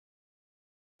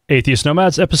Atheist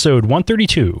Nomads, episode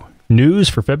 132, news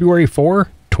for February 4,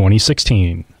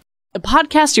 2016. The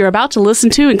podcast you're about to listen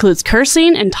to includes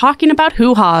cursing and talking about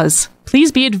hoo-haws.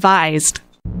 Please be advised.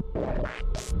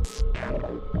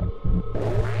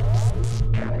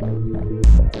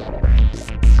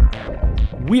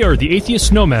 We are the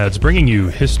Atheist Nomads, bringing you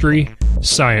history,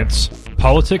 science,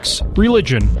 politics,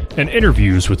 religion, and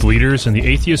interviews with leaders in the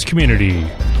atheist community.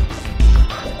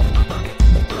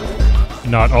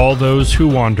 Not all those who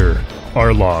wander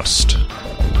are lost.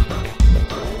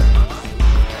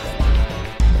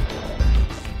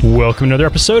 Welcome to another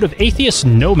episode of Atheist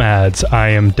Nomads. I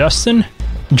am Dustin.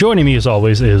 Joining me as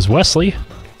always is Wesley.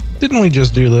 Didn't we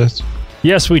just do this?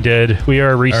 Yes, we did. We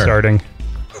are restarting.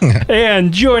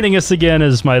 And joining us again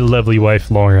is my lovely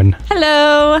wife, Lauren.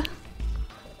 Hello.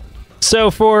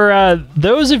 So for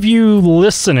those of you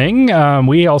listening,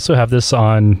 we also have this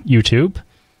on YouTube.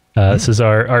 This is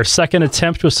our second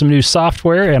attempt with some new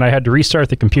software, and I had to restart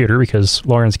the computer because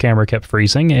Lauren's camera kept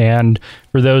freezing. And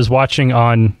for those watching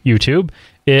on YouTube,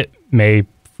 it may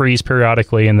freeze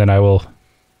periodically, and then I will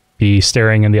be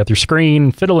staring in the other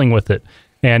screen, fiddling with it.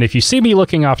 And if you see me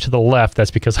looking off to the left,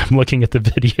 that's because I'm looking at the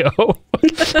video.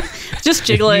 Just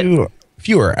jiggle it. If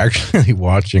you are actually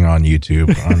watching on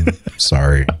YouTube, I'm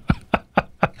sorry.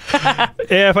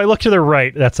 If I look to the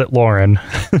right, that's at Lauren.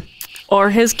 Or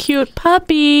his cute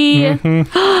puppy.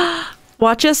 Mm-hmm.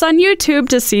 Watch us on YouTube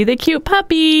to see the cute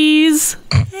puppies.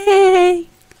 Hey.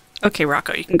 Okay,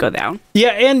 Rocco, you can go down. Yeah,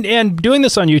 and doing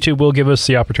this on YouTube will give us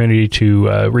the opportunity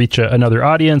to reach another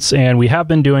audience, and we have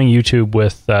been doing YouTube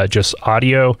with just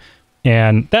audio,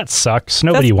 and that sucks.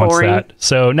 Nobody wants that.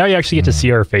 So now you actually get to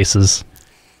see our faces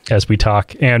as we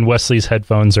talk, and Wesley's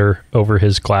headphones are over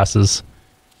his glasses.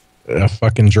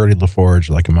 Fucking Geordie LaForge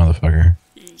like a motherfucker.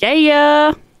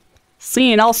 Yeah.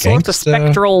 Seeing all sorts of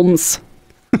spectrums.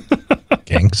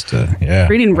 Gangsta, yeah.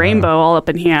 Reading Rainbow all up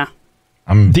in here.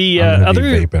 I'm the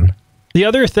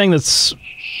other thing that's...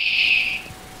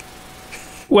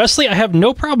 Wesley, I have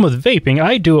no problem with vaping.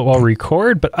 I do it while we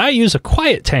record, but I use a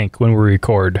quiet tank when we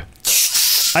record.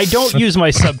 I don't use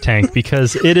my sub-tank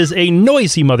because it is a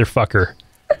noisy motherfucker.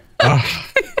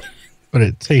 But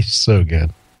it tastes so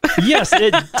good. Yes,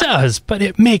 it does, but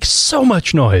it makes so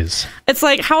much noise. It's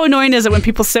like, how annoying is it when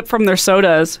people sip from their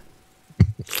sodas?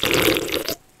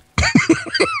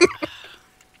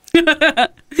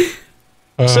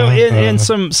 So in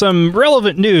some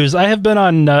relevant news, I have been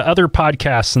on other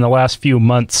podcasts in the last few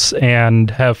months and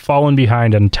have fallen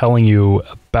behind on telling you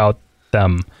about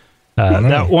them.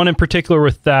 That one in particular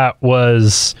with that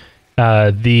was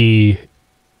the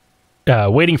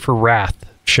Waiting for Wrath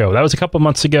show. That was a couple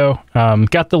months ago.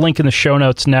 Got the link in the show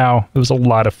notes now. It was a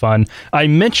lot of fun. I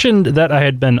mentioned that I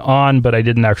had been on, but I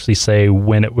didn't actually say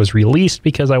when it was released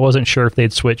because I wasn't sure if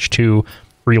they'd switched to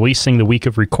releasing the week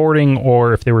of recording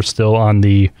or if they were still on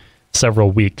the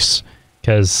several weeks,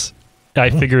 because I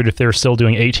figured if they were still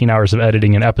doing 18 hours of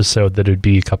editing an episode that it'd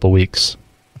be a couple weeks.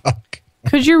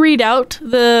 Could you read out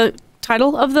the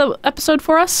title of the episode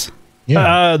for us?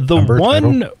 Yeah, the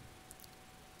one title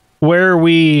where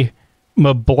we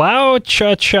Mablau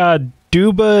cha cha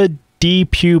duba dee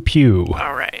pew pew.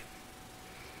 All right.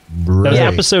 That's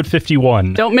episode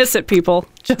 51. Don't miss it, people.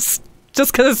 Just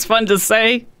because it's fun to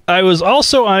say. I was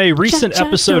also on a recent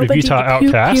episode of Utah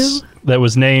Outcasts that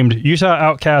was named Utah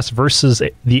Outcasts versus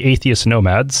the Atheist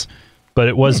Nomads, but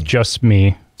it was just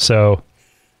me, so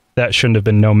that shouldn't have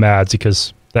been Nomads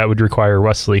because that would require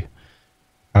Wesley.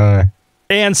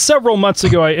 And several months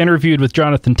ago, I interviewed with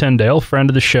Jonathan Tyndale, friend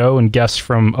of the show and guest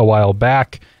from a while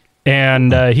back,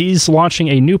 and he's launching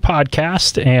a new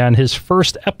podcast, and his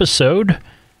first episode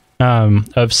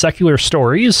of Secular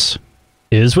Stories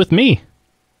is with me.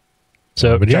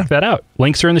 So check that out.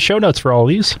 Links are in the show notes for all of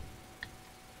these.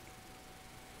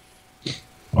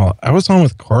 Well, I was on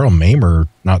with Carl Mamer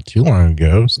not too long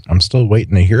ago. I'm still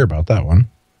waiting to hear about that one.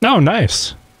 Oh,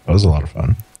 nice. That was a lot of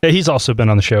fun. Yeah, he's also been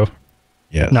on the show.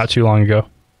 Yeah, not too long ago.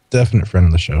 Definite friend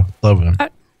of the show. Love him. Well,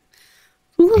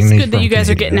 it's good that you guys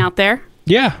are getting out there.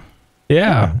 Yeah.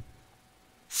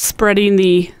 Spreading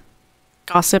the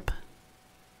gossip.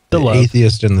 The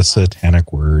atheist and the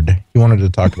satanic word. He wanted to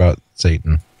talk about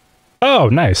Satan. Oh,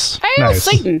 nice. Nice.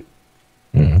 Satan.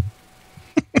 Mm.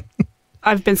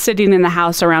 I've been sitting in the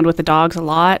house around with the dogs a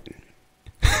lot.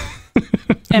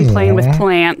 And playing with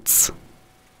plants.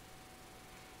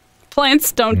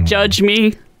 Plants don't judge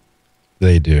me.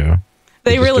 They do.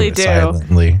 They really do.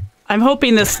 Silently. I'm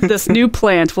hoping this new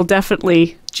plant will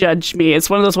definitely judge me.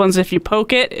 It's one of those ones, if you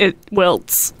poke it, it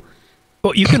wilts.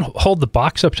 Well, you can hold the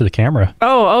box up to the camera.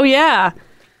 Oh yeah.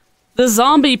 The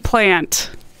zombie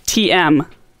plant. TM.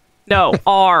 No,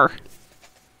 R.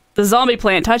 the zombie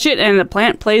plant. Touch it and the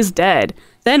plant plays dead.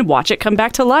 Then watch it come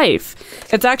back to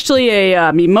life. It's actually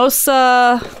a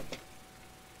mimosa.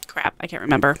 Crap, I can't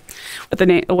remember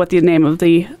what the name of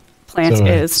the plant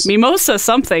is. Mimosa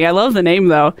something. I love the name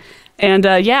though. And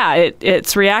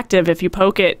it's reactive. If you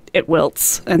poke it, it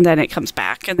wilts, and then it comes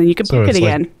back, and then you can poke it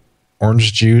again. Like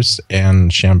orange juice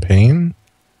and champagne?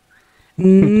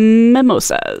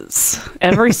 Mimosas.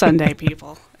 Every Sunday,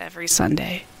 people. Every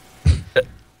Sunday.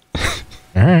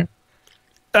 All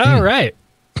right.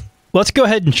 Let's go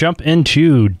ahead and jump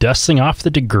into dusting off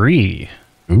the degree.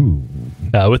 Ooh.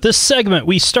 With this segment,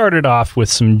 we started off with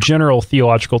some general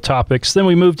theological topics, then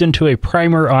we moved into a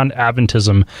primer on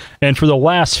Adventism, and for the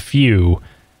last few,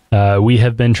 we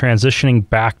have been transitioning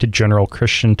back to general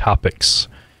Christian topics.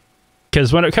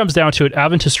 Because when it comes down to it,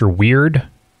 Adventists are weird,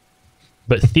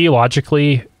 but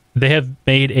theologically, they have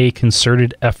made a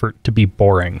concerted effort to be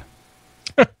boring.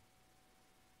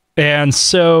 And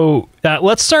so,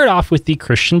 let's start off with the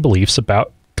Christian beliefs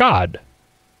about God.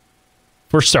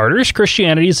 For starters,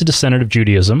 Christianity is a descendant of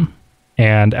Judaism,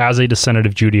 and as a descendant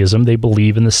of Judaism, they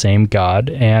believe in the same God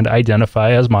and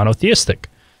identify as monotheistic.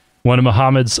 One of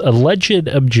Muhammad's alleged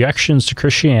objections to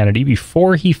Christianity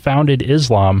before he founded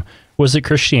Islam was that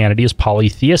Christianity is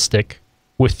polytheistic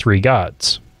with 3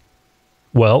 gods.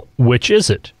 Well, which is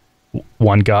it?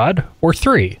 1 God or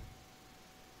 3?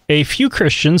 A few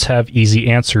Christians have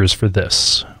easy answers for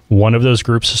this. One of those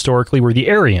groups historically were the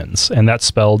Arians, and that's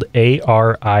spelled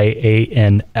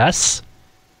Arians,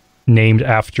 named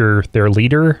after their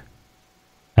leader,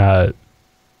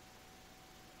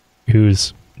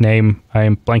 whose name I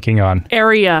am blanking on.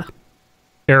 Arius.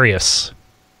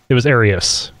 It was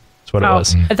Arius. That's what it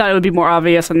was. I thought it would be more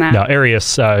obvious than that. No,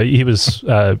 Arius. He was,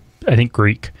 I think,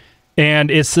 Greek. And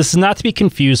this is not to be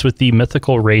confused with the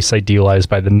mythical race idealized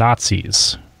by the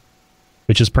Nazis,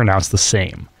 which is pronounced the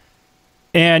same.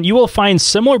 And you will find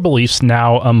similar beliefs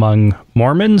now among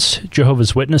Mormons,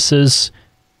 Jehovah's Witnesses,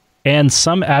 and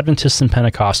some Adventists and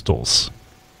Pentecostals.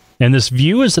 And this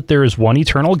view is that there is one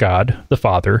eternal God, the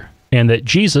Father, and that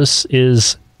Jesus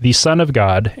is the Son of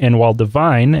God, and while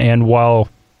divine and while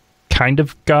kind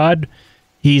of God,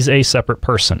 he's a separate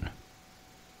person.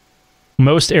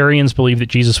 Most Arians believe that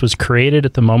Jesus was created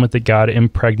at the moment that God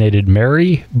impregnated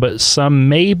Mary, but some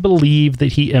may believe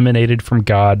that he emanated from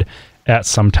God at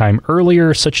some time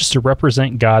earlier, such as to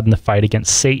represent God in the fight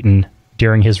against Satan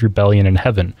during his rebellion in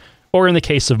heaven. Or in the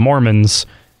case of Mormons,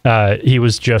 he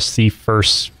was just the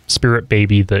first spirit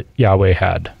baby that Yahweh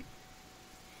had.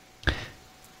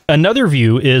 Another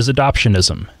view is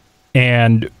adoptionism.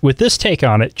 And with this take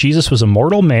on it, Jesus was a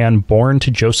mortal man born to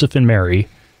Joseph and Mary,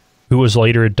 who was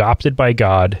later adopted by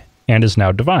God and is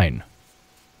now divine.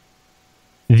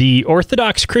 The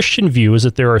Orthodox Christian view is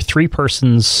that there are 3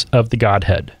 persons of the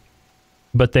Godhead,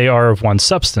 but they are of one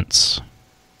substance.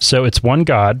 So it's one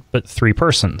God, but 3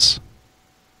 persons.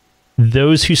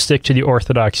 Those who stick to the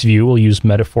Orthodox view will use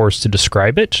metaphors to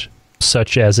describe it,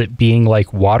 such as it being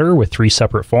like water with 3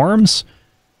 separate forms,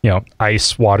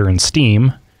 ice, water, and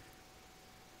steam.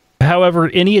 However,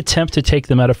 any attempt to take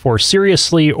the metaphor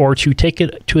seriously or to take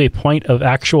it to a point of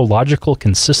actual logical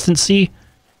consistency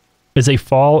is a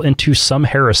fall into some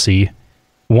heresy,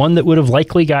 one that would have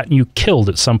likely gotten you killed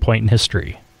at some point in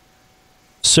history.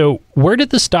 So, where did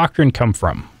this doctrine come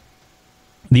from?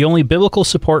 The only biblical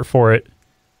support for it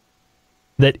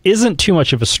that isn't too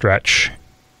much of a stretch,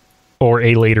 or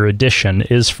a later addition,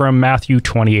 is from Matthew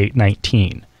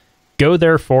 28:19. Go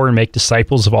therefore and make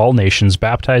disciples of all nations,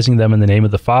 baptizing them in the name of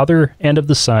the Father, and of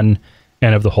the Son,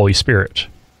 and of the Holy Spirit.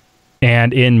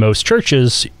 And in most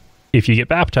churches, if you get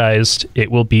baptized,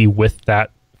 it will be with that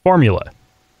formula.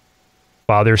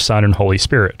 Father, Son, and Holy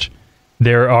Spirit.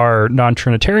 There are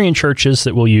non-Trinitarian churches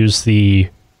that will use the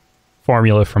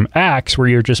formula from Acts, where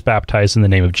you're just baptized in the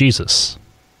name of Jesus.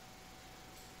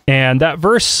 And that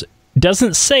verse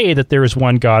doesn't say that there is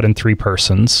one God and 3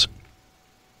 persons.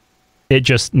 It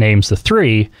just names the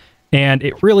 3, and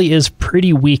it really is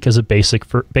pretty weak as a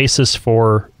basis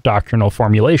for doctrinal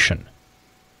formulation.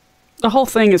 The whole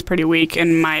thing is pretty weak,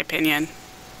 in my opinion.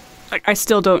 Like, I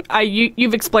still don't...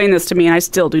 You've explained this to me, and I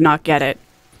still do not get it.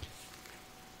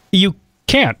 You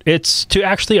can't. It's to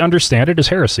actually understand it is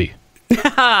heresy.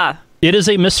 It is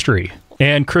a mystery,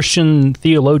 and Christian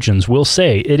theologians will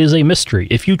say it is a mystery.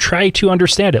 If you try to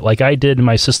understand it, like I did in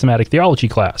my systematic theology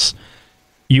class,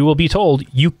 you will be told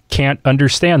you can't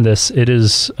understand this. It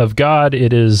is of God.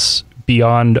 It is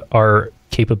beyond our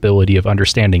capability of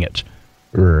understanding it.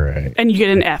 Right. And you get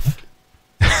an F.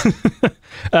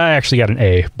 I actually got an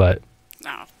A, but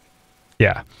No.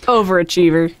 yeah.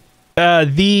 Overachiever.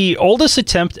 The oldest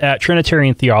attempt at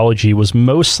Trinitarian theology was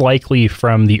most likely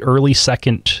from the early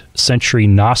 2nd century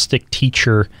Gnostic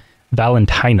teacher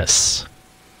Valentinus.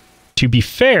 To be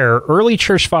fair, early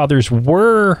church fathers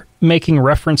were making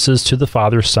references to the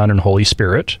Father, Son, and Holy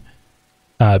Spirit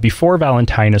before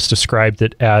Valentinus described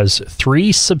it as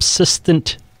 3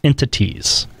 subsistent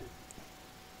entities,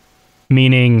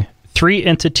 meaning 3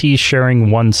 entities sharing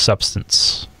one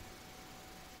substance.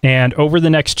 And over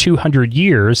the next 200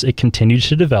 years, it continued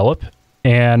to develop,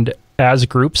 and as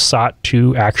groups sought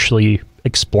to actually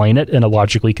explain it in a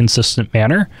logically consistent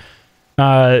manner,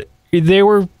 they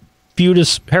were viewed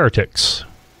as heretics.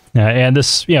 And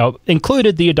this,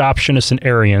 included the adoptionists and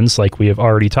Arians, like we have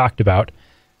already talked about,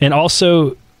 and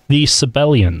also the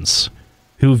Sabellians,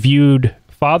 who viewed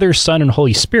Father, Son, and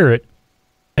Holy Spirit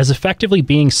as effectively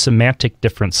being semantic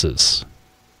differences.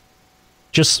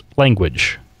 Just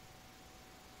language.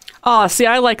 Oh, see,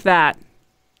 I like that.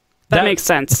 That makes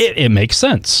sense. It makes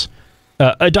sense.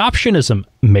 Adoptionism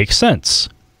makes sense.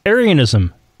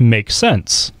 Arianism makes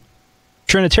sense.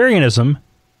 Trinitarianism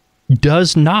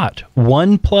does not.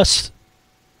 1 plus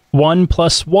 1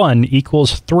 plus 1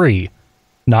 equals 3,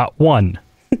 not 1.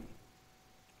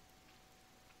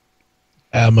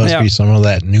 That must be some of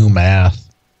that new math.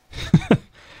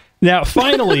 Now,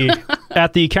 finally,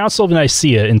 at the Council of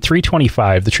Nicaea in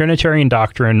 325, the Trinitarian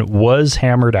doctrine was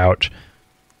hammered out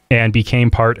and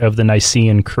became part of the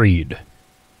Nicene Creed.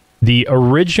 The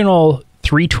original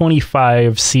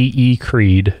 325 CE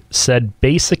Creed said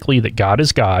basically that God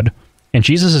is God, and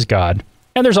Jesus is God,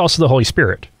 and there's also the Holy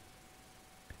Spirit.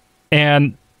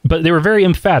 But they were very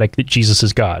emphatic that Jesus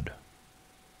is God.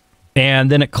 And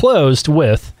then it closed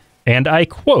with, and I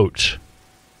quote,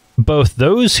 "Both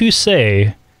those who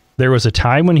say there was a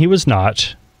time when he was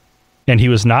not, and he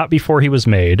was not before he was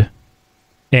made,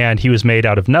 and he was made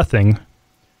out of nothing,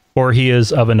 or he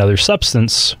is of another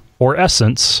substance, or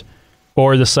essence,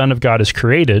 or the Son of God is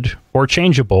created, or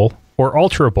changeable, or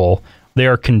alterable, they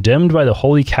are condemned by the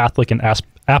Holy Catholic and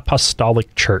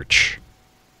Apostolic Church."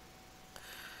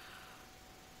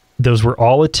 Those were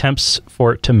all attempts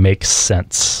for it to make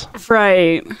sense.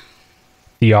 Right.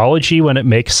 Theology, when it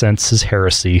makes sense, is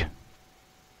heresy.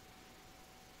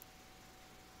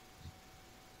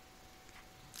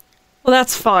 Well,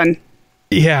 that's fun.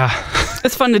 Yeah.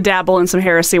 It's fun to dabble in some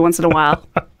heresy once in a while.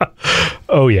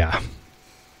 Oh, yeah.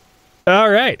 All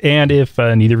right. And if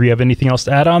neither of you have anything else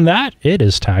to add on that, it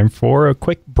is time for a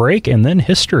quick break and then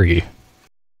history.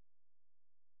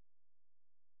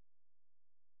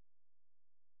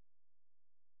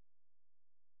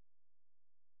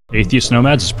 Atheist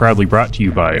Nomads is proudly brought to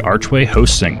you by Archway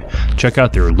Hosting. Check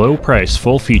out their low-price,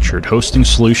 full-featured hosting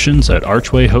solutions at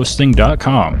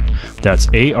archwayhosting.com. That's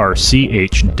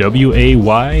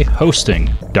ARCHWAY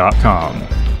hosting.com.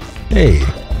 Hey,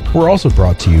 we're also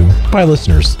brought to you by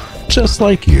listeners just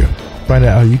like you. Find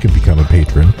out how you can become a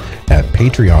patron at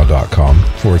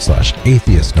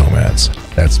patreon.com/atheist nomads.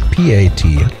 That's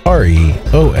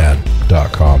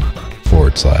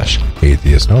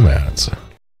patreon.com/atheist nomads.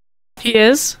 He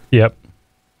is? Yep.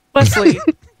 Wesley.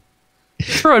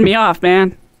 Throwing me off,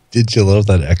 man. Did you love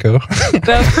that echo?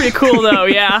 That was pretty cool, though,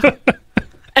 yeah.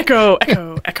 Echo,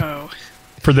 echo, echo.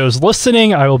 For those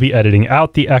listening, I will be editing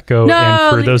out the echo, and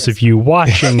for those of you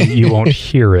watching, you won't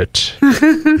hear it.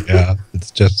 Yeah, it's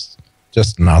just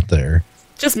not there.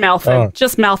 Just mouthing.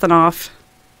 Just mouthing off.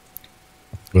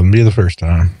 Wouldn't be the first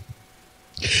time.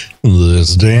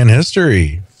 This day in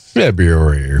history,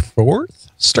 February 4th,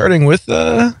 starting with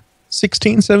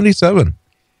 1677.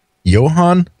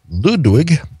 Johann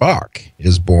Ludwig Bach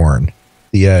is born,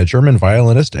 the German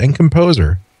violinist and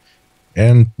composer.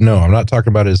 And no, I'm not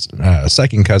talking about his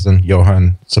second cousin,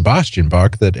 Johann Sebastian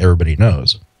Bach, that everybody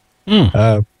knows.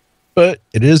 But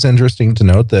it is interesting to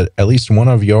note that at least one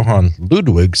of Johann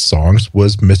Ludwig's songs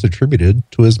was misattributed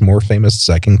to his more famous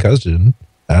second cousin,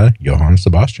 Johann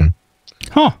Sebastian.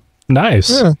 Huh. Nice.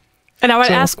 Yeah. And I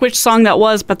would ask which song that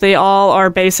was, but they all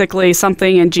are basically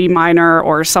something in G minor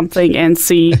or something in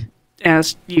C,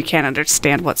 as you can't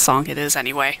understand what song it is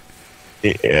anyway.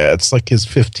 Yeah, it's like his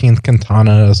 15th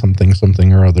cantata,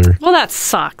 something or other. Well, that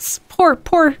sucks. Poor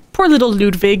little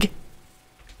Ludwig.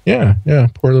 Yeah,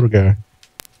 poor little guy.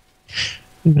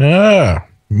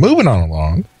 Moving on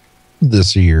along,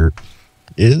 this year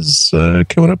is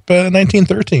coming up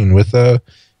 1913 with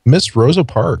Miss Rosa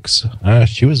Parks.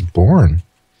 She was born.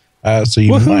 So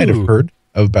you might have heard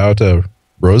about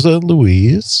Rosa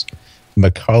Louise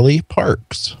Macaulay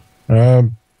Parks.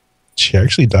 She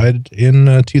actually died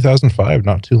in 2005,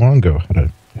 not too long ago. Had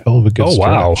a hell of a good stretch.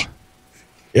 Wow.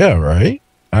 Yeah, right?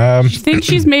 Do you think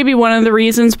she's maybe one of the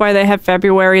reasons why they have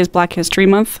February as Black History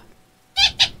Month?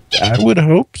 I would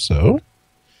hope so.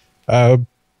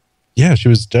 Yeah, she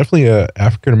was definitely an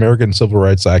African-American civil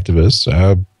rights activist.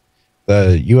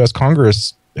 The U.S.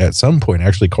 Congress at some point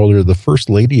actually called her the First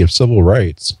Lady of Civil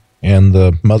Rights and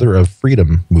the Mother of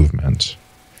Freedom movement.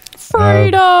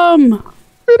 Freedom!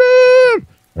 Freedom!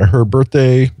 Her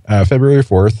birthday, February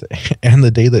 4th, and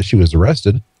the day that she was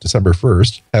arrested, December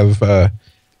 1st, have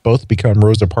both become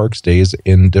Rosa Parks days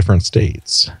in different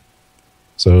states.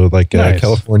 So, like Nice.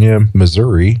 California,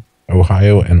 Missouri,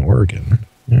 Ohio, and Oregon.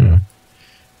 Yeah.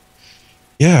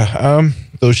 Yeah.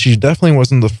 Though she definitely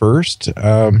wasn't the first.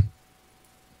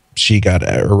 She got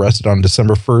arrested on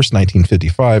December 1st,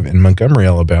 1955, in Montgomery,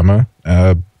 Alabama,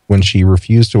 when she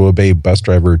refused to obey bus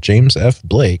driver James F.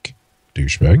 Blake,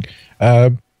 douchebag,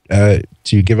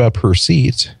 to give up her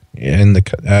seat in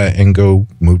the and go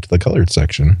move to the colored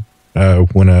section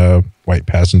when a white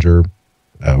passenger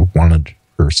wanted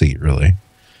her seat, really.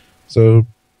 So,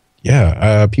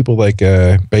 yeah, people like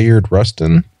Bayard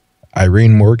Rustin,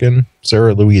 Irene Morgan,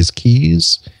 Sarah Louise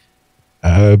Keyes,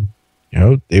 you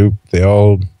know, they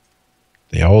all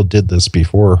did this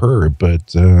before her,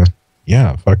 but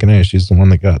yeah, fucking A, she's the one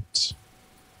that got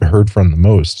heard from the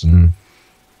most, and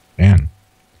man,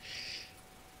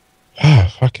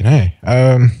 fucking A.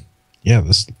 Yeah,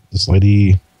 this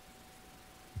lady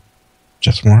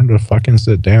just wanted to fucking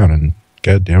sit down, and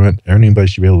god damn it, anybody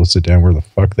should be able to sit down where the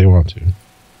fuck they want to.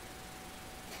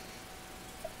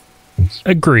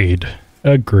 Agreed.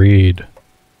 Let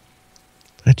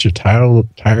your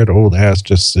tired old ass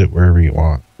just sit wherever you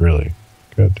want, really.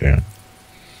 God damn.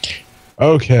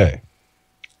 Okay.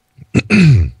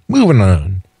 Moving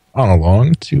on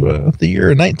along to the year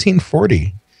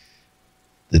 1940.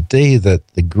 The day that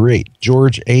the great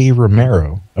George A.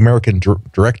 Romero, American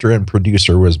director and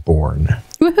producer, was born.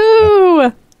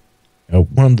 Woohoo!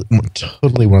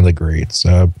 Totally one of the greats.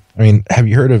 I mean, have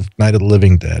you heard of Night of the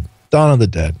Living Dead? Dawn of the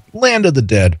Dead? Land of the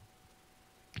Dead?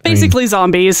 Basically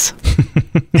zombies.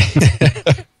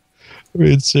 I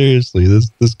mean, seriously,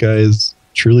 this guy is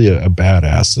truly a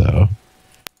badass, though.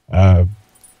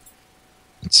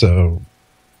 So,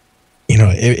 you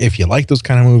know, if you like those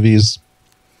kind of movies,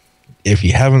 if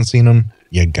you haven't seen them,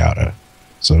 you gotta.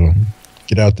 So,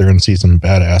 get out there and see some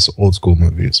badass old school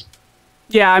movies.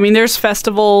 Yeah, I mean, there's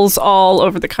festivals all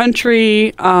over the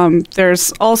country.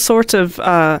 There's all sorts of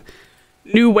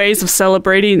new ways of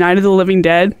celebrating Night of the Living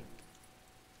Dead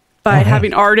by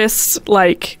having artists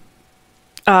like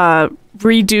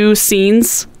redo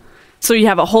scenes. So you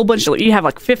have a whole bunch you have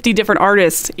like 50 different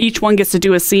artists. Each one gets to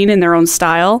do a scene in their own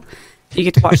style. You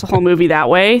get to watch the whole movie that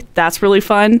way. That's really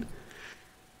fun.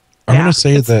 I'm going to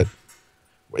say that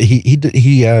he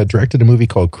directed a movie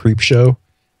called Creepshow,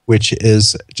 which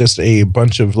is just a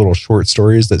bunch of little short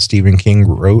stories that Stephen King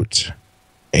wrote.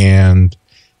 And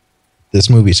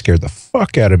this movie scared the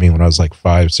fuck out of me when I was like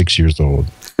 5-6 years old.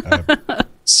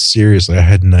 Seriously, I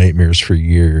had nightmares for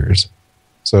years.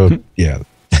 So, yeah.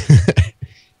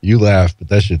 You laugh, but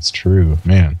that shit's true.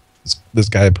 Man, this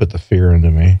guy put the fear into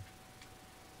me.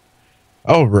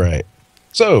 All right.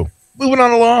 So, moving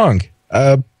on along.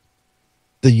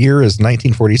 The year is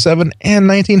 1947 and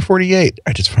 1948.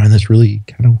 I just find this really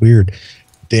kind of weird.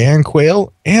 Dan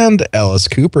Quayle and Alice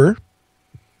Cooper,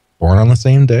 born on the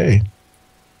same day.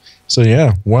 So,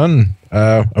 yeah, one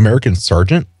American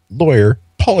sergeant, lawyer,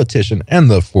 politician, and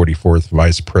the 44th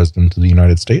Vice President of the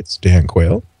United States, Dan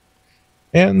Quayle.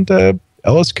 And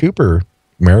Alice Cooper,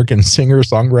 American singer,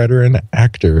 songwriter, and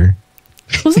actor.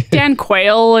 Wasn't Dan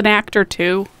Quayle an actor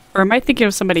too? Or am I thinking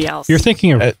of somebody else? You're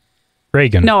thinking of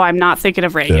Reagan. No, I'm not thinking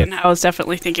of Reagan. I was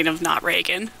definitely thinking of not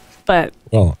Reagan. But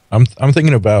well, I'm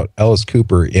thinking about Alice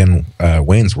Cooper in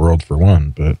Wayne's World for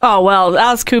one. But oh well,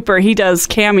 Alice Cooper, he does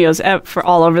cameos for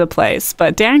all over the place.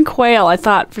 But Dan Quayle, I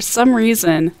thought for some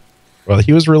reason. Well,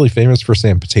 he was really famous for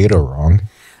saying potato wrong.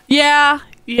 Yeah,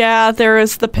 there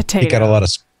is the potato. He got a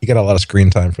lot of screen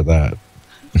time for that.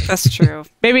 That's true.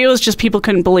 Maybe it was just people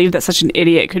couldn't believe that such an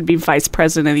idiot could be vice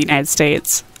president of the United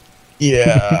States.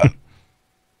 Yeah.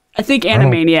 I think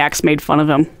Animaniacs made fun of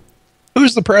him.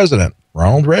 Who's the president?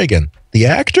 Ronald Reagan. The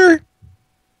actor?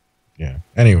 Yeah.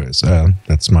 Anyways,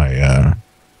 that's my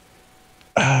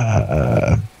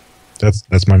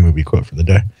that's my movie quote for the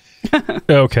day.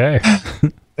 Okay.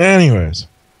 Anyways,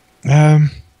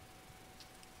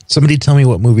 somebody tell me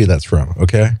what movie that's from,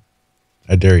 okay?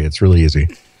 I dare you. It's really easy.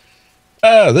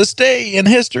 This day in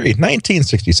history,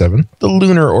 1967, the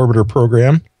Lunar Orbiter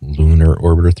program, Lunar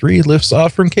Orbiter 3, lifts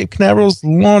off from Cape Canaveral's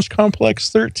Launch Complex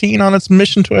 13 on its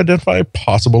mission to identify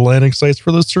possible landing sites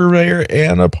for the Surveyor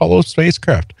and Apollo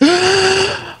spacecraft.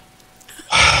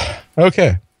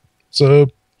 Okay.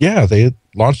 So, yeah, they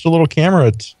launched a little camera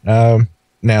at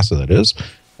NASA, that is,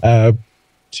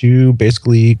 to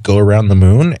basically go around the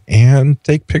moon and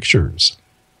take pictures.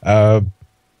 To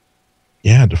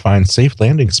find safe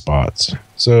landing spots.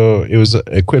 So it was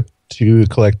equipped to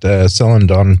collect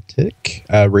Celandontic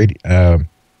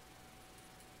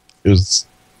it was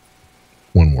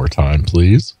one more time,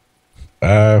 please.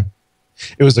 It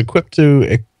was equipped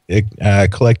to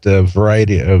collect a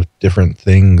variety of different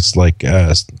things like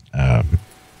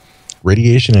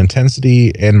radiation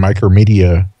intensity and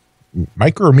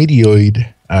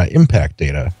micrometeoroid impact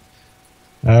data.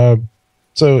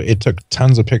 So it took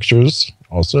tons of pictures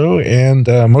also, and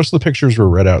most of the pictures were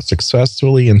read out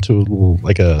successfully until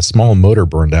like a small motor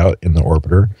burned out in the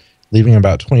orbiter, leaving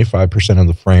about 25% of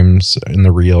the frames in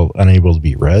the reel unable to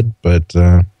be read. But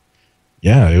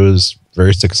it was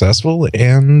very successful,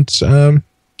 and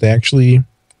they actually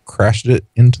crashed it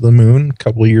into the moon a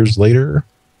couple of years later,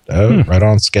 right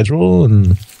on schedule.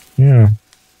 And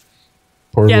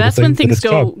that's when things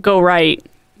go right.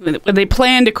 When they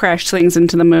plan to crash things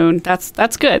into the moon,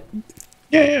 that's good.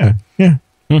 Yeah.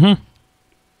 Mm-hmm.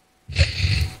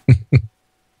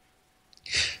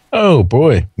 Oh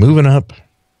boy, moving up.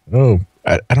 Oh,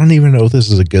 I don't even know if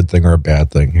this is a good thing or a bad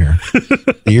thing here.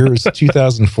 The year is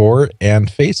 2004, and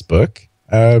Facebook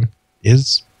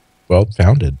is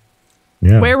founded.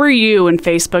 Yeah. Where were you when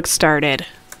Facebook started?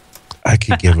 I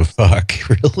could give a fuck.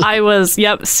 Really? I was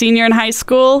senior in high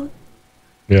school.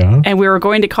 Yeah. And we were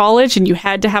going to college, and you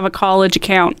had to have a college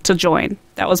account to join.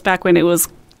 That was back when it was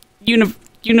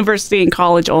university and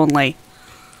college only.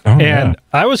 Oh, and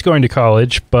I was going to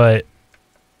college, but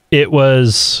it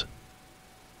was...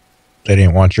 They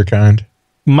didn't want your kind?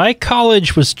 My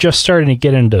college was just starting to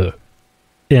get into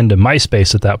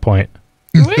MySpace at that point.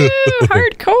 Woo!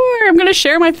 Hardcore! I'm going to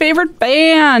share my favorite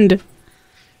band.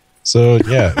 So,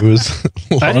 it was...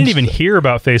 I didn't even hear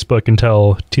about Facebook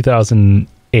until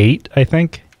 2008, I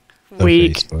think.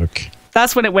 Facebook.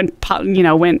 That's when it went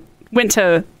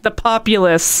to the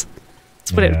populace.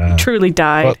 That's when it truly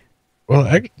died.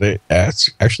 Well,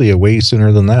 actually way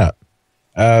sooner than that.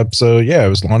 It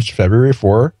was launched February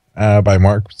 4 by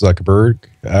Mark Zuckerberg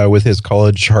with his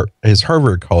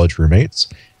Harvard college roommates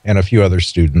and a few other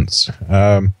students.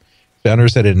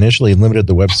 Founders had initially limited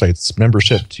the website's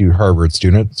membership to Harvard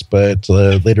students, but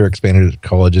later expanded it to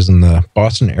colleges in the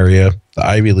Boston area, the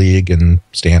Ivy League, and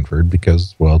Stanford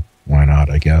because, well, why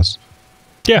not, I guess.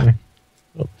 Yeah.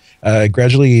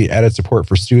 Gradually added support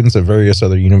for students at various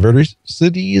other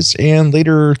universities and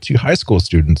later to high school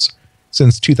students.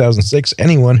 Since 2006,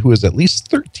 anyone who is at least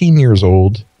 13 years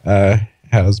old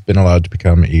has been allowed to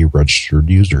become a registered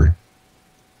user.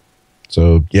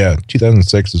 So,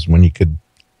 2006 is when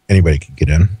anybody could get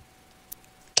in.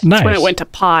 Nice. That's when it went to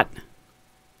pot.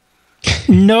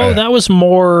 No, that was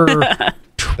more... That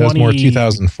was more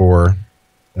 2004.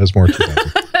 That was more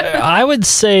 2004. I would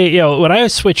say, when I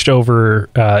switched over,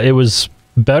 it was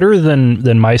better than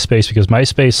MySpace because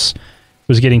MySpace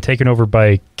was getting taken over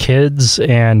by kids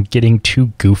and getting too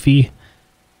goofy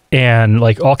and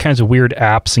like all kinds of weird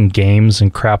apps and games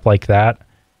and crap like that.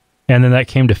 And then that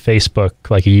came to Facebook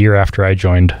like a year after I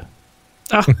joined.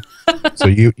 Oh. So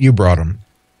you brought them.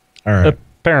 All right.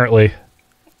 Apparently.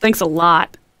 Thanks a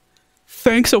lot.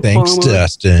 Thanks, Obama. Thanks,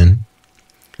 Dustin.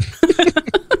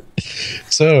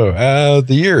 So,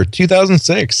 the year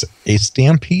 2006, a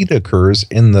stampede occurs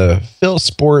in the Phil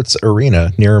Sports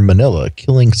Arena near Manila,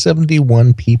 killing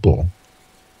 71 people.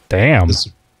 Damn.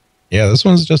 This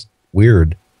one's just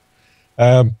weird.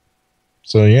 Here's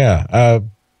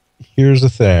the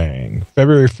thing.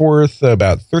 February 4th,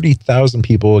 about 30,000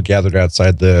 people gathered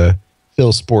outside the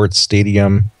Phil Sports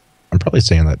Stadium. I'm probably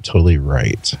saying that totally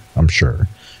right, I'm sure.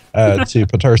 To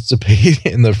participate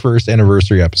in the first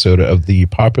anniversary episode of the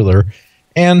popular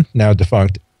and now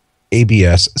defunct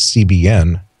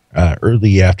ABS-CBN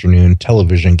early afternoon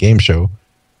television game show,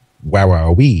 Wow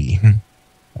Wow Wee.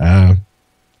 The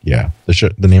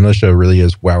name of the show really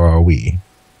is Wow Wow Wee.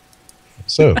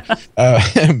 So,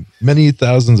 many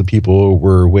thousands of people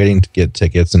were waiting to get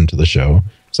tickets into the show.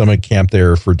 Some had camped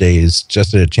there for days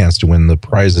just to get a chance to win the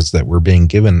prizes that were being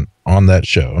given on that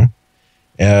show,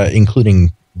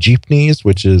 including jeepneys,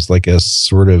 which is like a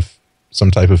sort of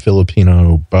some type of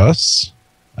Filipino bus,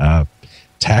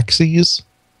 taxis,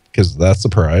 because that's the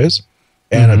prize,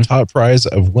 and a top prize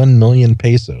of 1 million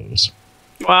pesos.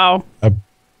 Wow.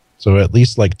 So at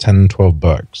least like 10, 12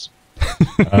 bucks.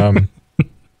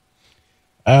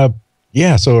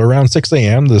 So around 6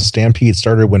 a.m., the stampede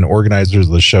started when organizers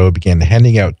of the show began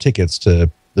handing out tickets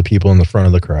to the people in the front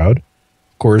of the crowd.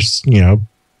 Of course,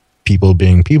 people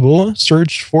being people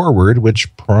surged forward,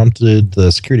 which prompted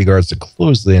the security guards to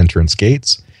close the entrance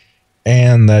gates.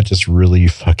 And that just really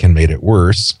fucking made it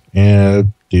worse.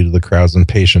 And due to the crowd's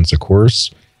impatience, of course,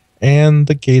 and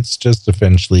the gates just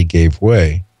eventually gave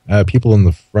way. People in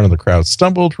the front of the crowd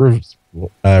stumbled,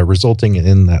 resulting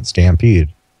in that stampede.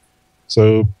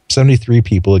 So 73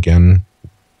 people again,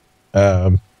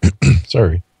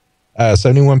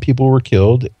 71 people were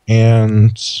killed,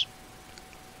 and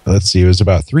let's see, it was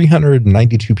about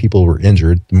 392 people were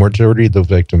injured. The majority of the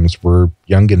victims were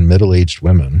young and middle-aged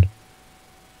women.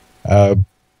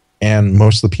 And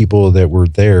most of the people that were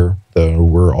there, though,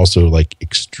 were also like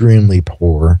extremely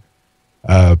poor,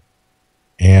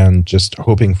 and just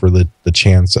hoping for the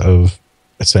chance of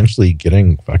essentially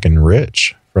getting fucking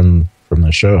rich from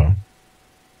the show.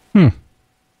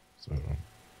 So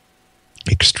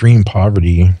extreme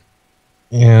poverty,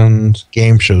 and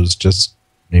game shows just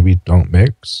maybe don't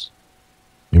mix.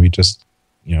 Maybe just,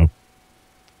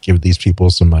 give these people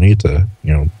some money to,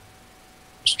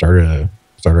 start a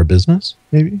business,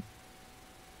 maybe.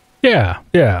 Yeah.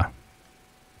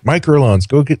 Microloans.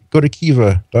 Go to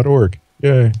kiva.org.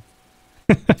 Yay.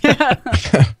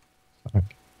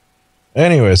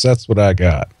 Anyways, that's what I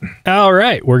got. All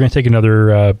right. We're going to take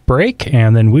another break,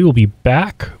 and then we will be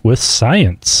back with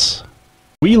science.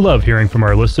 We love hearing from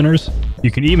our listeners.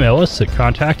 You can email us at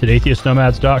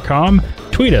contact@atheistnomads.com,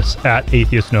 tweet us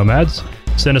 @atheistnomads,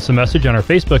 send us a message on our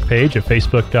Facebook page at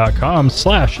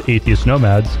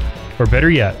facebook.com/atheistnomads, or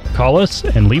better yet, call us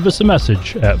and leave us a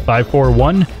message at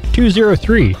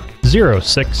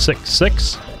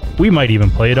 541-203-0666. We might even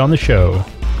play it on the show.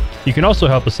 You can also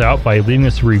help us out by leaving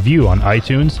us a review on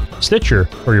iTunes, Stitcher,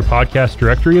 or your podcast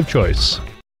directory of choice.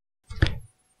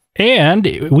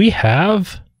 And we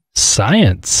have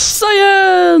science.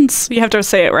 Science! You have to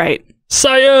say it right.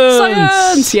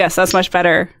 Science! Yes, that's much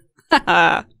better.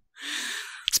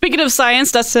 Speaking of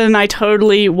science, Dustin and I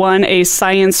totally won a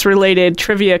science-related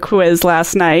trivia quiz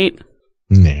last night.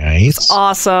 Nice.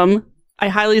 Awesome. I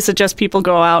highly suggest people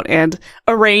go out and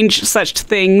arrange such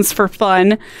things for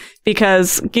fun,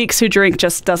 because Geeks Who Drink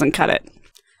just doesn't cut it.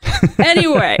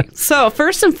 Anyway, so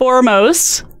first and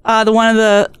foremost, one of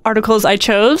the articles I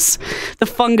chose, the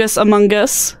fungus among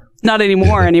us, not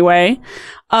anymore anyway.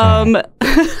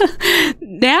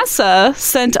 NASA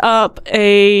sent up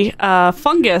a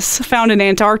fungus found in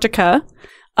Antarctica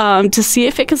to see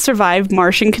if it could survive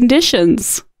Martian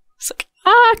conditions. It's like,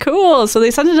 cool. So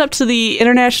they sent it up to the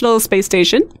International Space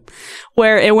Station,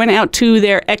 where it went out to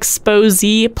their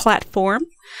Expo-Z platform.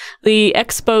 The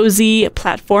Expo-Z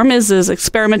platform is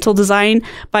experimental design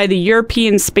by the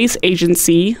European Space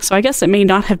Agency. So I guess it may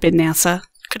not have been NASA.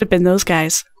 Could have been those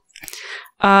guys.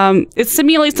 It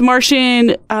simulates the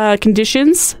Martian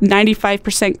conditions,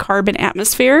 95% carbon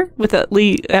atmosphere with a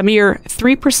mere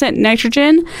 3%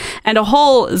 nitrogen and a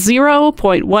whole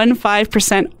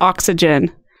 0.15%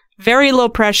 oxygen. Very low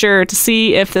pressure to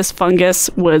see if this fungus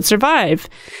would survive.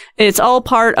 It's all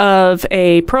part of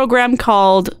a program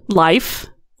called LIFE,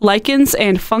 Lichens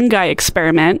and Fungi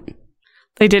Experiment.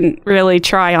 They didn't really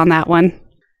try on that one.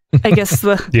 I guess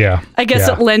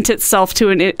it lent itself to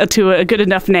a good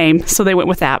enough name, so they went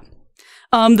with that.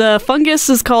 The fungus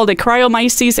is called a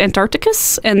Cryomyces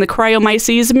antarcticus and the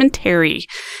Cryomyces menteri,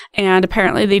 and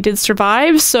apparently they did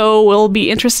survive. So it'll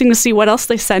be interesting to see what else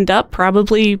they send up.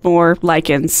 Probably more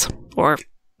lichens or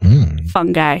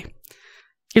fungi.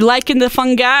 You're liking the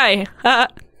fungi?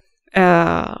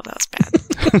 Oh, that was bad.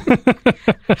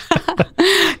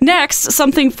 Next,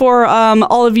 something for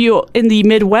all of you in the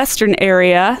Midwestern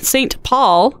area. St.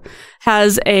 Paul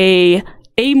has a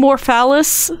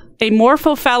Amorphophallus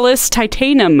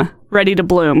titanum ready to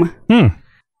bloom.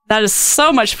 That is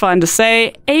so much fun to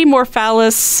say.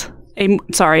 Amorphophallus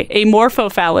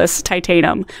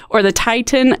titanum, or the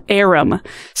Titan arum,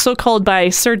 so called by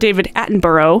Sir David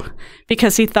Attenborough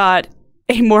because he thought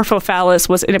Amorphophallus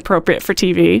was inappropriate for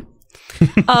TV.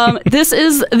 This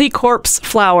is the corpse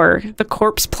flower, the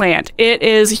corpse plant. It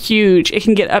is huge. It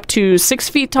can get up to 6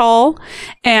 feet tall,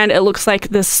 and it looks like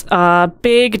this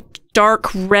big, dark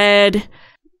red,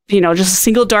 just a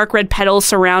single dark red petal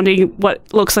surrounding what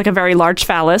looks like a very large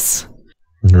phallus.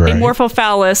 Right.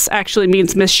 Amorphophallus actually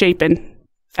means misshapen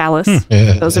phallus.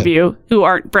 Those of you who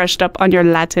aren't brushed up on your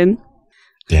Latin.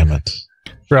 Damn it.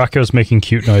 Rocco's making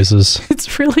cute noises.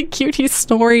 It's really cute. He's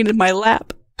snoring in my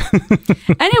lap.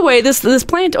 Anyway, this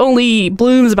plant only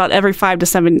blooms about every 5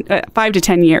 to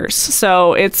 10 years,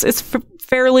 so it's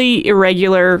fairly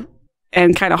irregular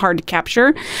and kind of hard to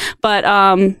capture. But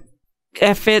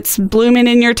if it's blooming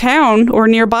in your town or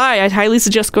nearby, I'd highly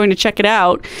suggest going to check it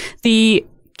out. The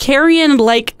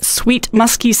carrion-like sweet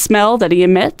musky smell that he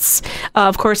emits,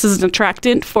 of course, is an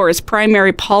attractant for his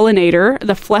primary pollinator,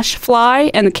 the flesh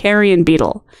fly and the carrion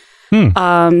beetle.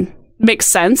 makes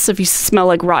sense. If you smell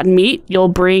like rotten meat, you'll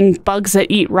bring bugs that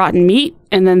eat rotten meat,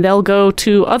 and then they'll go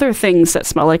to other things that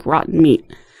smell like rotten meat.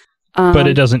 But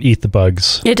it doesn't eat the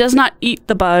bugs. It does not eat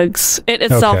the bugs. It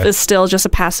itself is still just a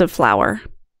passive flower.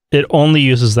 It only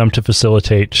uses them to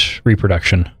facilitate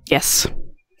reproduction. Yes,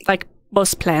 like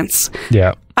most plants.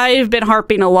 Yeah. I've been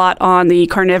harping a lot on the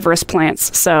carnivorous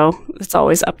plants, so it's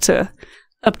always up to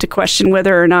question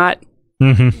whether or not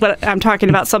what I'm talking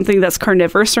about something that's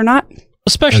carnivorous or not.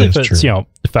 Especially if it's,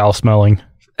 foul smelling.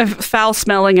 Foul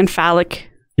smelling and phallic.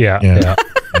 Yeah.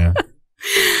 Doesn't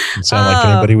sound like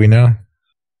anybody we know.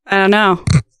 I don't know.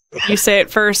 You say it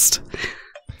first.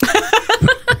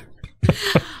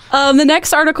 The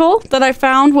next article that I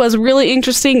found was really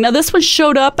interesting. Now, this one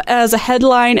showed up as a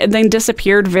headline and then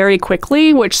disappeared very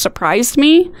quickly, which surprised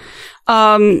me.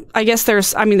 I guess there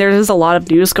is a lot of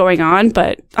news going on,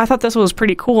 but I thought this was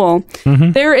pretty cool.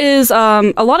 There is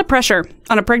a lot of pressure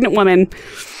on a pregnant woman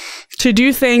to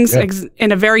do things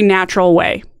in a very natural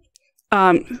way.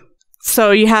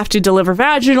 So you have to deliver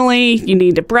vaginally, you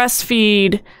need to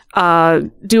breastfeed,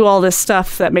 do all this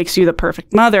stuff that makes you the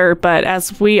perfect mother. But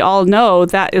as we all know,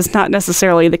 that is not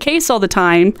necessarily the case all the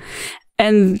time.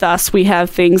 And thus we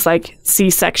have things like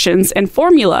C-sections and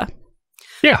formula.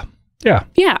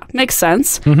 Yeah, makes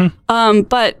sense.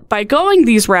 But by going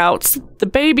these routes, the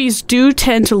babies do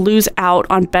tend to lose out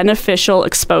on beneficial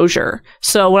exposure.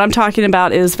 So what I'm talking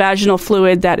about is vaginal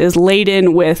fluid that is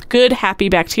laden with good, happy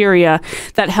bacteria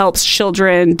that helps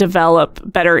children develop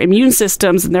better immune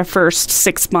systems in their first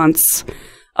 6 months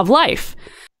of life.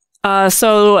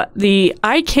 So the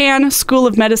ICAN School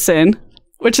of Medicine,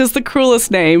 which is the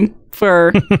cruelest name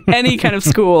for any kind of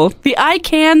school. The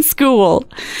ICAN School.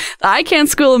 The ICAN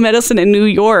School of Medicine in New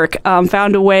York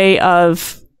found a way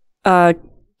of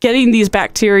getting these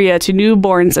bacteria to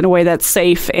newborns in a way that's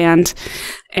safe and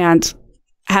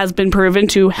has been proven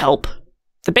to help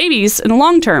the babies in the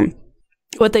long term.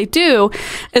 What they do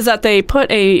is that they put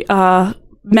a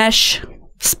mesh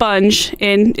sponge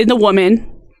in the woman,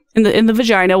 in the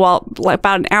vagina,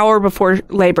 about an hour before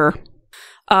labor.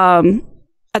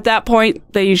 At that point,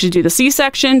 they usually do the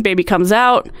C-section. Baby comes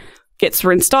out, gets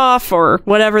rinsed off, or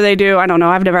whatever they do. I don't know.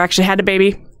 I've never actually had a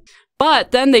baby.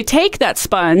 But then they take that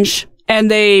sponge and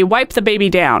they wipe the baby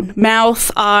down.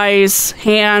 Mouth, eyes,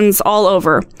 hands, all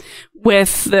over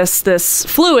with this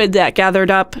fluid that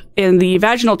gathered up in the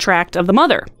vaginal tract of the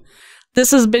mother.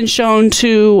 This has been shown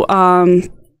to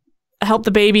help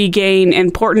the baby gain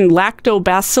important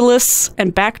lactobacillus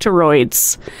and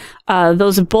bacteroids.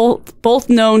 Those are both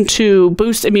known to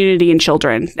boost immunity in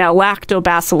children. Now,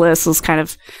 lactobacillus is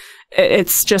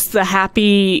it's just the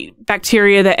happy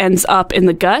bacteria that ends up in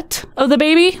the gut of the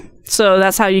baby. So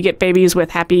that's how you get babies with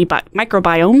happy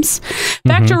microbiomes.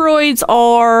 Bacteroids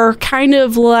are kind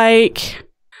of like,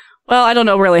 well, I don't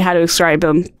know really how to describe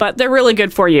them, but they're really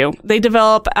good for you. They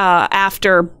develop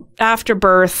after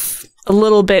birth, a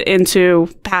little bit into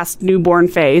past newborn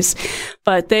phase,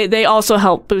 but they also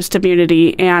help boost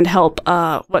immunity and help,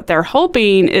 what they're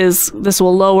hoping is this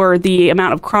will lower the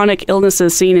amount of chronic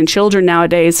illnesses seen in children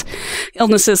nowadays,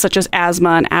 illnesses such as asthma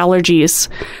and allergies.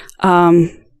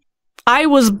 I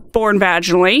was born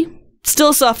vaginally,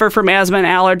 still suffer from asthma and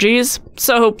allergies,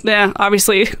 so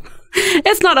obviously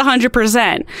it's not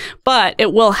 100%, but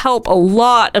it will help a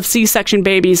lot of C-section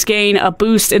babies gain a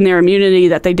boost in their immunity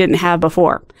that they didn't have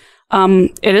before.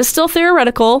 It is still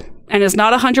theoretical and is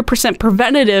not 100%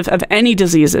 preventative of any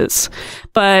diseases,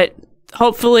 but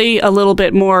hopefully a little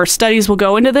bit more studies will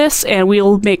go into this and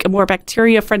we'll make a more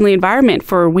bacteria-friendly environment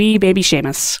for wee baby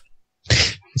Seamus.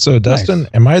 So, Dustin,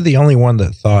 am I the only one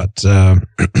that thought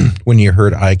when you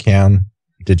heard ICANN,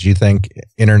 did you think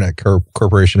Internet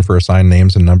Corporation for Assigned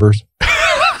Names and Numbers?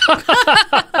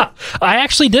 I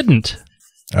actually didn't.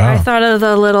 Oh. I thought of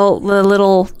the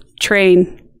little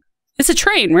train. It's a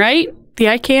train, right? The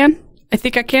ICANN? I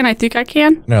think I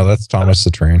can. No, that's Thomas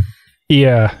the Train.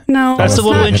 Yeah. No. That's the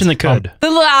little engine that could.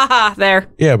 There.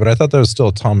 Yeah, but I thought that was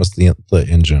still Thomas the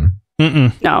engine.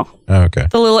 No. Oh, okay.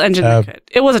 The little engine that could.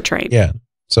 It was a train. Yeah.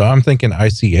 So I'm thinking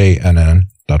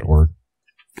ICANN.org.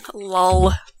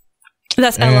 Lol.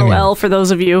 That's LOL for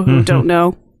those of you who don't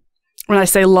know. When I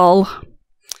say lol,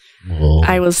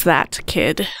 I was that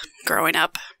kid growing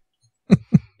up.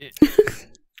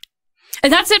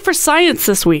 And that's it for science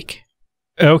this week.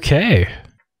 Okay.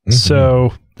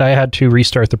 So I had to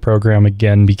restart the program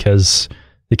again because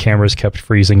the cameras kept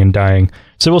freezing and dying.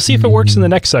 So we'll see if it works in the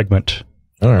next segment.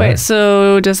 All right. Wait,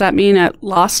 so does that mean it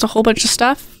lost a whole bunch of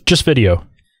stuff? Just video.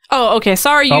 Oh, okay.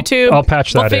 Sorry, YouTube. I'll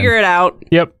patch that We'll figure it out.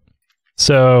 Yep.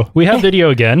 So we have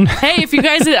video again. Hey, if you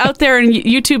guys out there in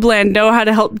YouTube land know how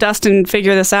to help Dustin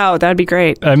figure this out, that'd be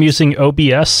great. I'm using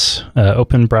OBS,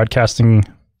 Open Broadcasting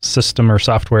System or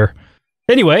software.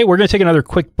 Anyway, we're going to take another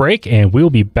quick break, and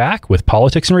we'll be back with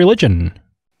politics and religion.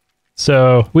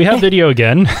 So we have video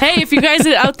again. Hey, if you guys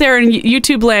out there in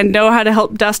YouTube land know how to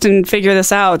help Dustin figure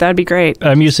this out, that'd be great.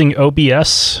 I'm using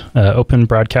OBS, Open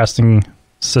Broadcasting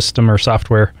System or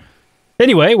software.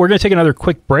 Anyway, we're going to take another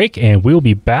quick break, and we'll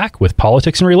be back with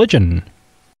politics and religion.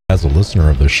 As a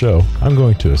listener of the show, I'm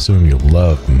going to assume you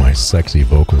love my sexy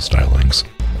vocal stylings.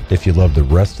 If you love the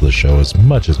rest of the show as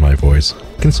much as my voice,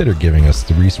 consider giving us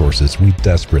the resources we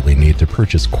desperately need to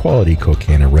purchase quality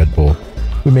cocaine and Red Bull.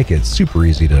 We make it super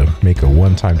easy to make a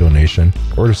one-time donation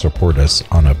or to support us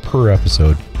on a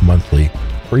per-episode, monthly,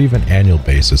 or even annual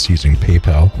basis using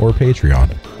PayPal or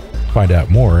Patreon. Find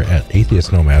out more at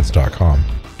atheistnomads.com.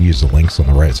 Use the links on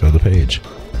the right side of the page.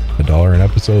 $1 an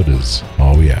episode is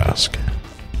all we ask.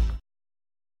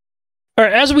 All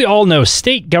right, as we all know,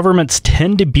 state governments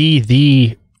tend to be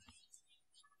the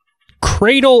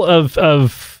cradle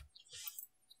of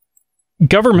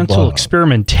governmental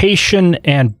experimentation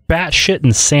and batshit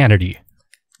insanity.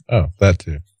 Oh, that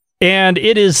too. And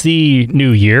it is the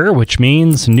new year, which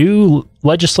means new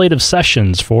legislative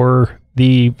sessions for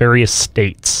the various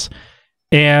states.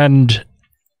 And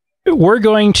we're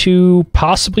going to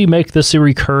possibly make this a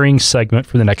recurring segment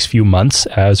for the next few months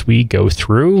as we go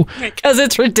through. Because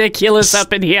it's ridiculous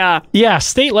up in here. Yeah,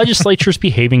 state legislatures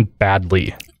behaving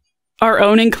badly. Our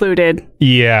own included.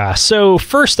 Yeah, so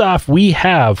first off, we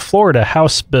have Florida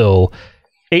House Bill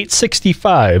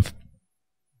 865.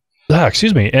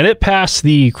 And it passed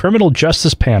the Criminal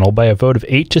Justice Panel by a vote of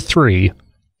 8-3.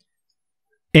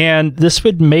 And this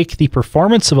would make the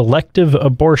performance of elective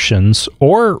abortions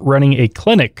or running a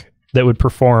clinic that would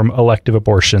perform elective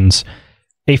abortions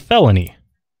a felony,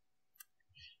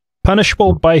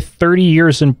 punishable by 30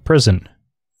 years in prison.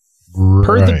 Right.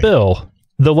 Per the bill,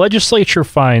 the legislature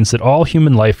finds that all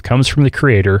human life comes from the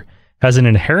Creator, has an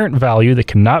inherent value that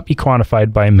cannot be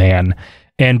quantified by man,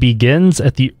 and begins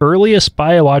at the earliest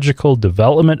biological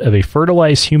development of a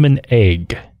fertilized human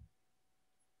egg.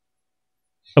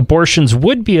 Abortions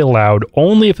would be allowed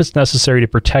only if it's necessary to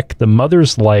protect the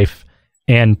mother's life,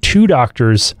 and 2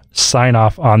 doctors sign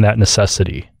off on that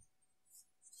necessity.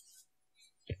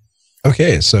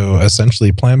 Okay, so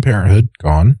essentially Planned Parenthood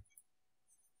gone.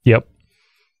 Yep.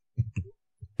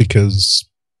 Because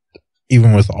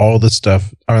even with all the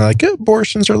stuff, I mean, like,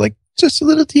 abortions are like just a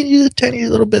little tiny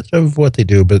little bit of what they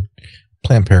do, but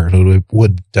Planned Parenthood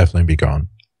would definitely be gone.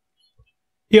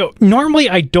 You know, normally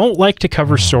I don't like to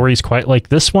cover stories quite like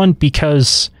this one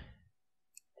because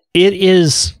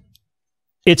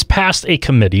it's passed a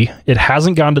committee. It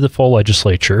hasn't gone to the full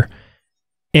legislature.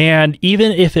 And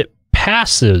even if it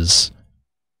passes,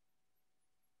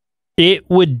 it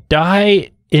would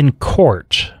die in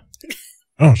court.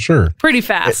 Oh, sure. Pretty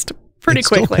fast. Pretty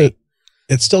quickly.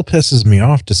 It still pisses me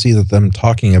off to see that them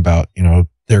talking about,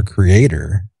 their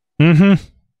creator. Mm-hmm.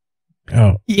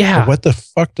 Oh, yeah. What the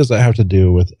fuck does that have to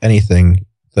do with anything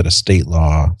that a state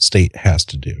has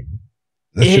to do?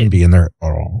 That shouldn't be in there at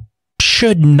all.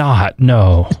 Should not,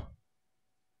 no.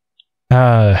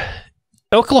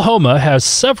 Oklahoma has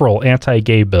several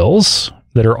anti-gay bills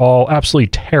that are all absolutely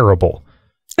terrible.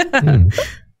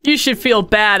 You should feel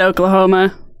bad,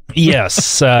 Oklahoma.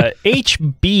 Yes.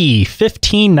 HB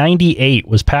 1598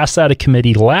 was passed out of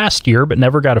committee last year, but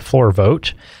never got a floor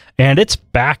vote. And it's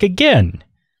back again.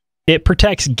 It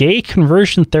protects gay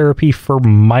conversion therapy for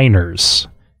minors,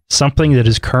 something that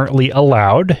is currently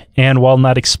allowed. And while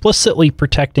not explicitly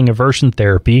protecting aversion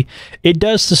therapy, it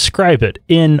does describe it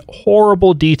in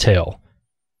horrible detail.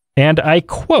 And I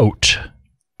quote,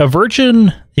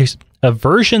 aversion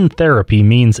therapy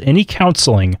means any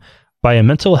counseling by a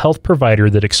mental health provider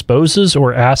that exposes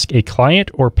or asks a client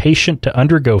or patient to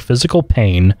undergo physical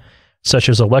pain, such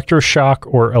as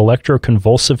electroshock or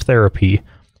electroconvulsive therapy,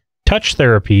 touch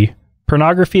therapy,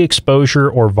 pornography exposure,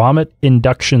 or vomit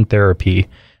induction therapy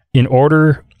in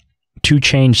order to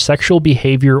change sexual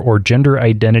behavior or gender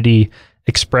identity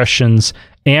expressions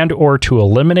and or to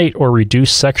eliminate or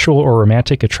reduce sexual or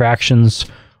romantic attractions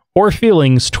or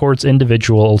feelings towards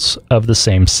individuals of the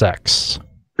same sex.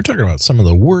 We're talking about some of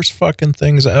the worst fucking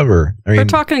things ever. I mean, we're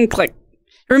talking like,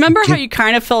 remember how you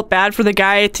kind of felt bad for the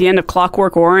guy at the end of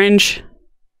Clockwork Orange?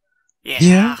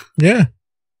 Yeah.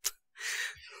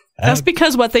 That's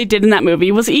because what they did in that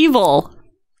movie was evil.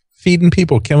 Feeding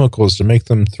people chemicals to make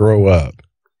them throw up.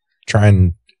 Try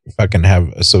and fucking have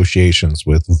associations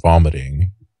with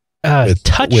vomiting.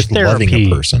 Touch therapy. Loving a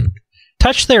person.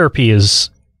 Touch therapy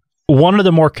is one of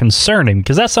the more concerning,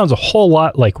 because that sounds a whole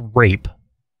lot like rape.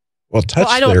 Well, touch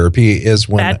therapy is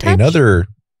when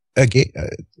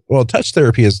touch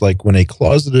therapy is like when a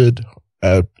closeted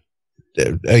a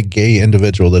gay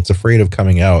individual that's afraid of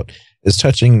coming out is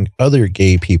touching other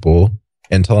gay people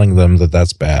and telling them that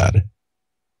that's bad.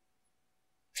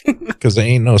 Because there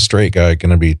ain't no straight guy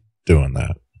going to be doing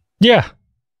that. Yeah.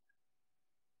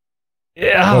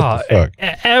 Yeah.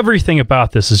 Everything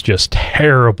about this is just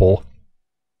terrible.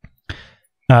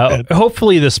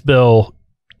 Hopefully this bill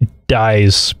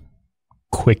dies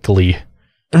quickly.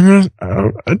 Fucking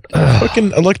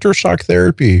electroshock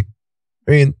therapy.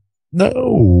 I mean,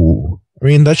 no. I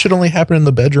mean, that should only happen in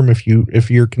the bedroom if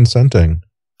you're consenting.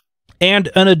 And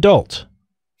an adult.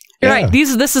 You're right.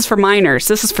 This is for minors.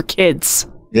 This is for kids.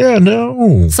 Yeah,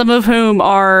 no. Some of whom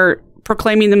are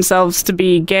proclaiming themselves to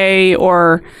be gay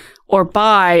or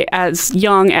bi as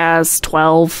young as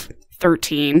 12,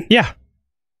 13. Yeah.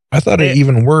 I thought it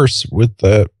even worse with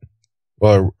the...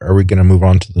 Well, are we going to move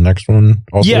on to the next one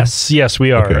also? Yes,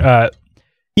 we are. Okay.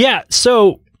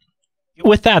 So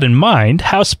with that in mind,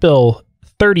 House Bill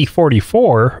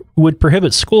 3044 would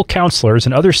prohibit school counselors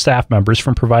and other staff members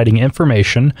from providing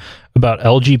information about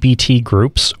LGBT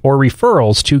groups or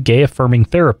referrals to gay-affirming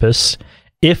therapists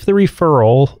if the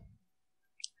referral,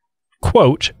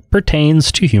 quote,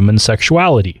 pertains to human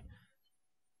sexuality.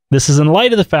 This is in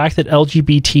light of the fact that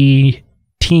LGBT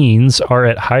teens are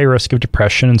at high risk of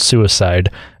depression and suicide,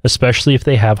 especially if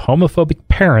they have homophobic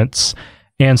parents,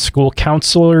 and school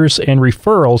counselors and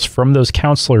referrals from those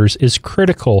counselors is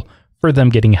critical for them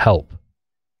getting help.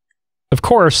 Of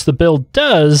course, the bill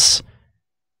does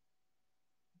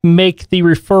make the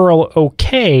referral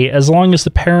okay as long as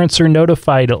the parents are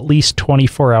notified at least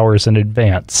 24 hours in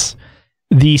advance.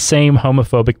 The same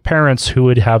homophobic parents who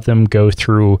would have them go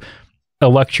through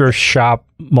electroshock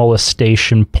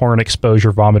molestation, porn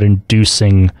exposure,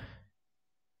 vomit-inducing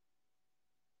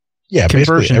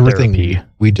basically everything therapy.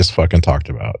 We just fucking talked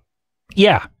about.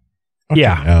 Yeah. Fucking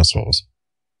assholes.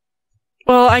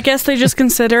 Well, I guess they just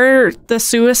consider the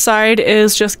suicide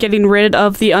is just getting rid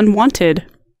of the unwanted.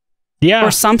 Yeah,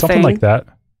 or something like that.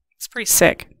 It's pretty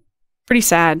sick. Pretty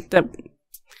sad. That, of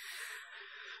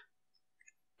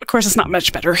course, it's not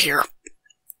much better here.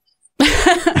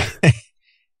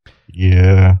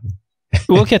 Yeah.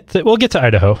 We'll get to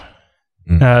Idaho.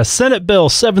 Senate Bill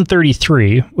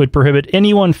 733 would prohibit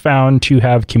anyone found to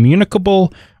have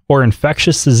communicable or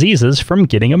infectious diseases from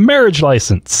getting a marriage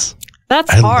license.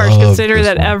 That's harsh, considering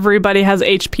that everybody has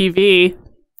HPV.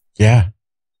 Yeah.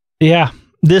 Yeah.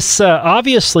 This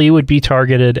obviously would be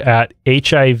targeted at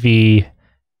HIV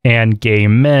and gay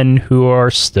men who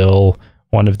are still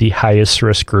one of the highest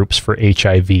risk groups for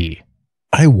HIV.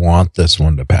 I want this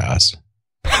one to pass.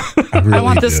 I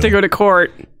want this to go to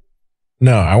court.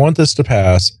 No, I want this to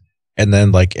pass, and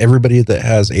then like everybody that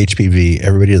has HPV,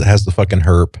 everybody that has the fucking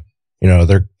herp,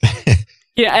 they're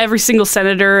yeah, every single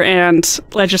senator and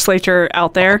legislator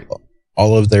out there,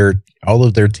 all of their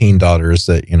teen daughters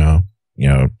that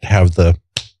have the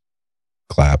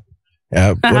clap,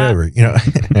 whatever,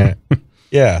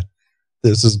 yeah,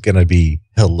 this is gonna be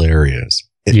hilarious.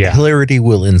 Hilarity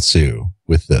will ensue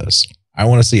with this. I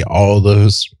want to see all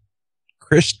those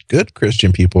good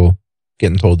Christian people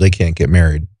getting told they can't get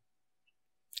married.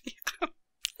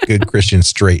 Good Christian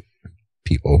straight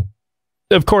people.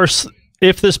 Of course,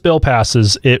 if this bill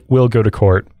passes, it will go to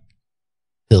court.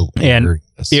 And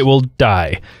it will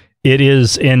die. It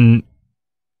is in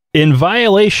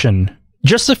violation.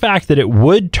 Just the fact that it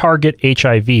would target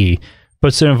HIV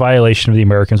puts it in violation of the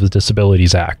Americans with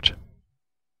Disabilities Act.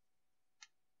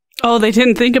 Oh, they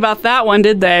didn't think about that one,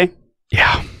 did they?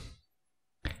 Yeah.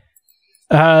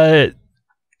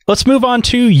 Let's move on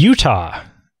to Utah.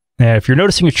 If you're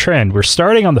noticing a trend, we're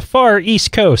starting on the far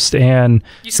East Coast, and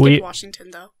you skipped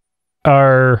Washington,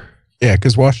 though.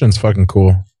 Because Washington's fucking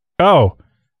cool. Oh,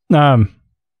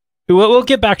 we'll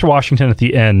get back to Washington at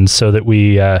the end so that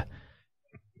we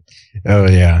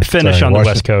finish on the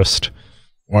West Coast.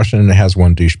 Washington has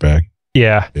one douchebag.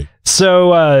 Yeah.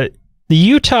 So the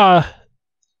Utah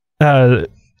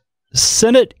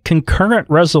Senate Concurrent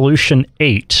Resolution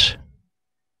 8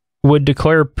 would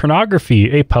declare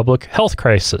pornography a public health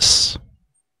crisis.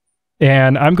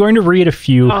 And I'm going to read a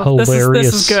few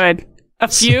hilarious... This is good. A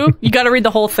few? You got to read the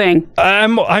whole thing.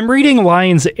 I'm reading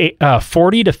lines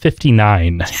 40 to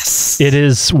 59. Yes. It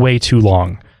is way too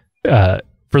long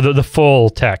for the full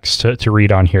text to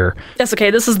read on here. That's okay.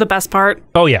 This is the best part.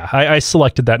 Oh, yeah. I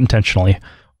selected that intentionally.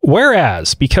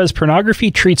 Whereas, because pornography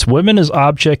treats women as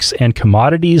objects and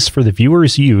commodities for the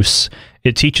viewer's use,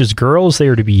 it teaches girls they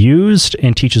are to be used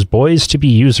and teaches boys to be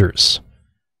users.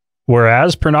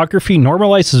 Whereas pornography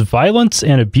normalizes violence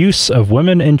and abuse of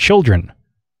women and children.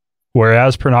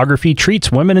 Whereas pornography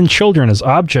treats women and children as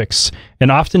objects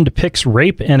and often depicts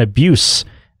rape and abuse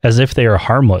as if they are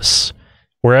harmless.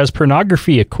 Whereas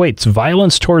pornography equates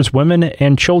violence towards women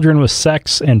and children with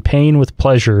sex and pain with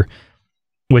pleasure,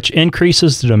 which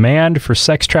increases the demand for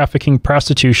sex trafficking,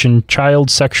 prostitution, child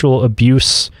sexual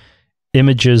abuse,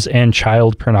 images, and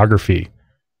child pornography.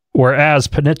 Whereas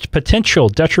potential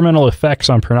detrimental effects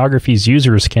on pornography's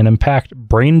users can impact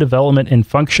brain development and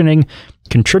functioning,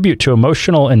 contribute to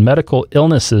emotional and medical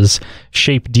illnesses,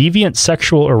 shape deviant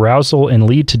sexual arousal, and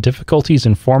lead to difficulties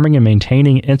in forming and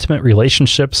maintaining intimate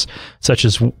relationships, such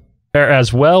as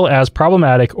well as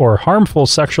problematic or harmful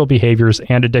sexual behaviors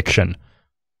and addiction.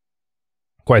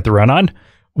 Quite the run-on.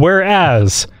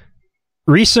 Whereas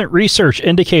recent research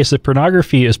indicates that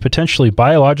pornography is potentially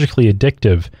biologically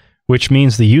addictive, which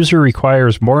means the user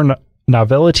requires more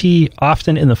novelty,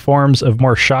 often in the forms of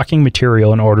more shocking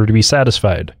material, in order to be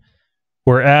satisfied.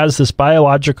 Whereas this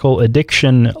biological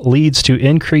addiction leads to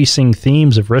increasing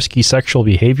themes of risky sexual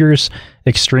behaviors,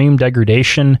 extreme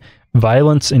degradation,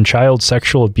 violence, and child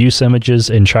sexual abuse images,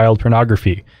 and child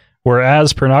pornography.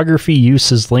 Whereas pornography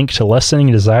use is linked to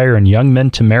lessening desire in young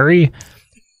men to marry,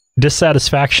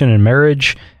 dissatisfaction in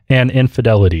marriage, and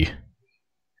infidelity.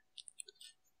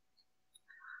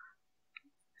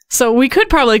 So we could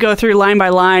probably go through line by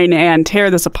line and tear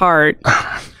this apart.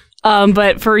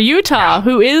 But for Utah,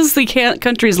 who is the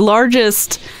country's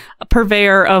largest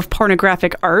purveyor of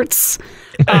pornographic arts,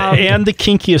 and the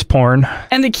kinkiest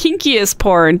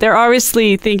porn, they're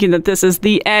obviously thinking that this is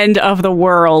the end of the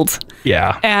world.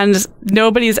 Yeah. And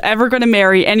nobody's ever going to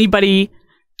marry anybody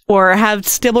or have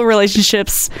stable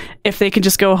relationships if they can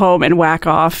just go home and whack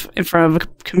off in front of a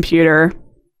computer.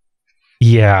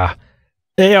 Yeah.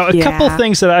 A couple of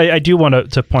things that I do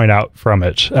want to point out from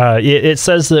it. It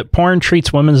says that porn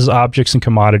treats women as objects and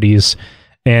commodities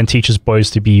and teaches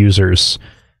boys to be users.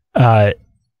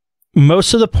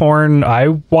 Most of the porn I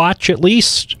watch, at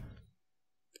least,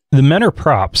 the men are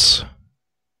props.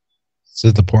 Is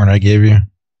it the porn I gave you?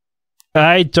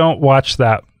 I don't watch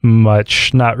that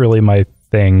much. Not really my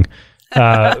thing.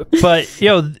 But,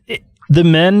 the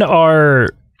men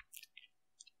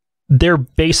they're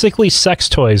basically sex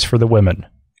toys for the women.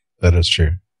 That is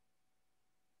true.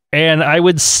 And I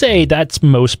would say that's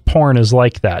most porn is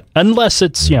like that. Unless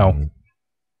it's, man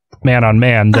on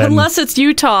man. Then... Unless it's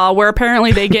Utah, where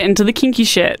apparently they get into the kinky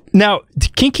shit. Now,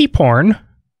 kinky porn...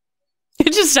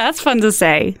 That's fun to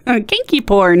say. Kinky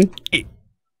porn.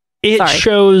 It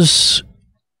shows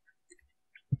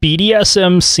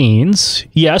BDSM scenes.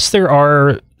 Yes,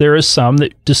 there is some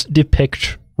that just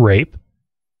depict rape.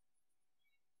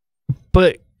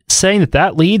 But saying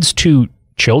that leads to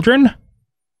children?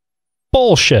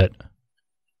 Bullshit.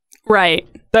 Right.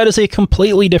 That is a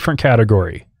completely different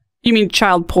category. You mean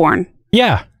child porn?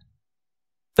 Yeah.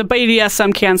 The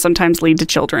BDSM can sometimes lead to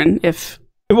children if...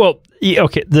 Well,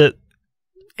 okay, the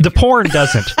porn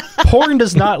doesn't. Porn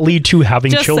does not lead to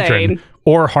having Just children saying.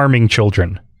 Or harming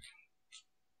children.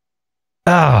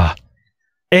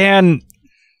 And...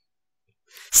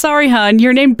 Sorry, hon,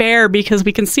 you're named Bear because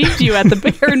we conceived you at the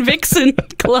Bear and Vixen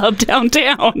Club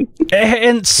downtown.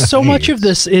 And so much of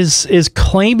this is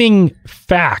claiming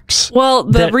facts. Well,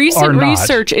 the recent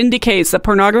research indicates that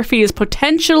pornography is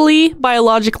potentially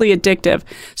biologically addictive.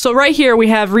 So right here we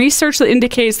have research that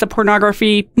indicates that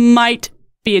pornography might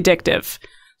be addictive.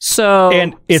 So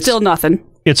and it's still nothing.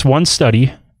 It's one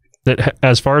study that,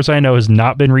 as far as I know, has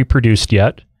not been reproduced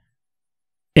yet.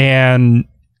 And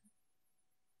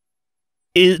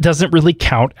it doesn't really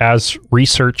count as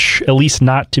research, at least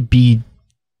not to be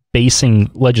basing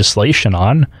legislation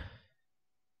on.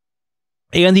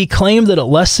 And the claim that it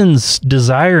lessens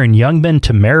desire in young men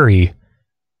to marry,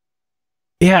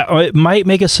 it might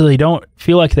make it so they don't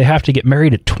feel like they have to get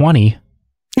married at 20.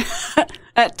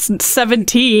 At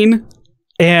 17.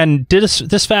 And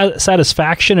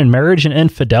dissatisfaction in marriage and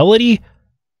infidelity?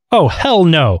 Oh, hell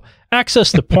no.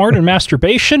 Access to porn and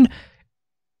masturbation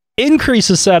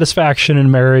increases satisfaction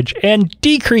in marriage and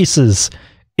decreases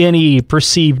any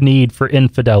perceived need for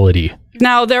infidelity.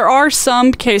 Now, there are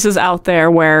some cases out there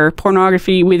where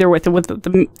pornography, either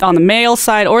on the male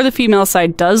side or the female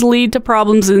side, does lead to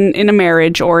problems in a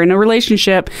marriage or in a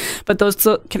relationship, but those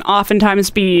can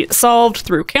oftentimes be solved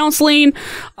through counseling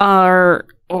or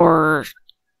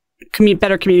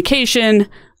better communication.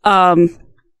 And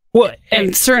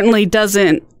certainly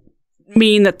doesn't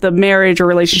mean that the marriage or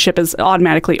relationship is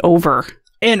automatically over.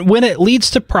 And when it leads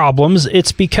to problems,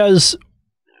 it's because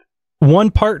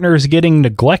one partner is getting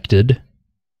neglected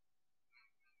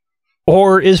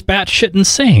or is batshit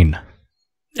insane.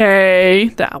 Hey,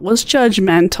 that was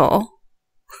judgmental.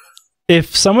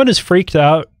 If someone is freaked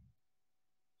out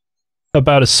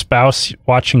about a spouse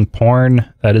watching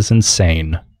porn, that is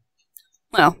insane.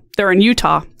 Well, they're in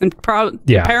Utah, and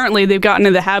apparently they've gotten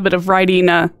in the habit of writing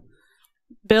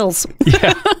bills.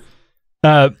 Yeah.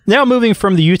 Now moving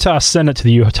from the Utah Senate to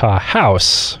the Utah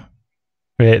House,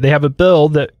 they have a bill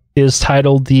that is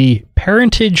titled the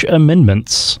Parentage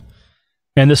Amendments,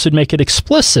 and this would make it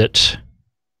explicit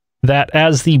that,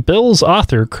 as the bill's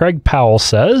author, Craig Powell,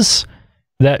 says,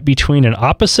 that between an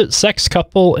opposite-sex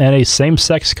couple and a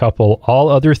same-sex couple, all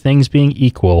other things being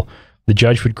equal, the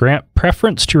judge would grant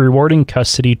preference to rewarding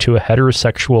custody to a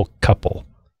heterosexual couple.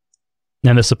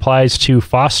 And this applies to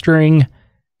fostering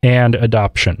and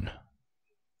adoption.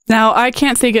 Now, I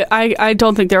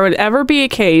don't think there would ever be a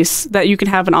case that you can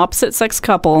have an opposite-sex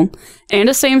couple and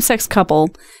a same-sex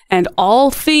couple and all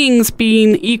things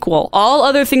being equal, all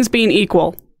other things being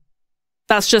equal.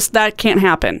 That can't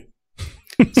happen.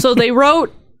 So they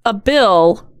wrote a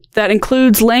bill that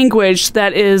includes language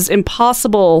that is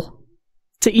impossible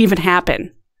to even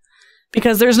happen,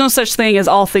 because there's no such thing as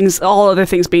all other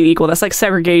things being equal. That's like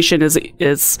segregation is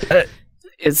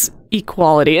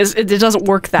equality. It doesn't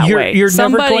work that way.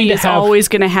 Somebody is always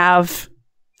going to have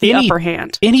the upper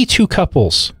hand. Any two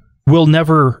couples will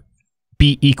never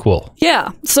be equal.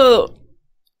 Yeah, so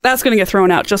that's going to get thrown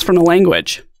out just from the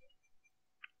language.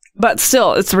 But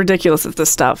still, it's ridiculous that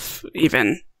this stuff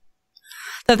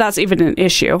that's even an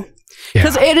issue.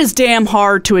 Because it is damn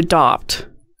hard to adopt.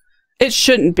 It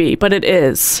shouldn't be, but it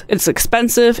is. It's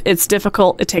expensive, it's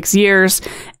difficult, it takes years,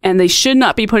 and they should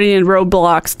not be putting in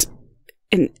roadblocks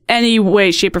in any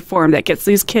way, shape, or form that gets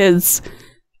these kids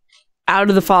out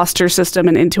of the foster system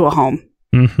and into a home.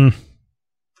 Mm-hmm.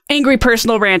 Angry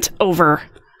personal rant over.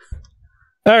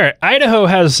 All right, Idaho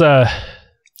has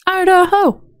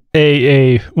Idaho.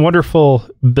 A wonderful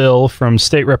bill from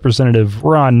State Representative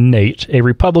Ron Nate, a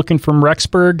Republican from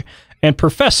Rexburg and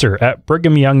professor at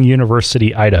Brigham Young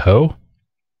University, Idaho,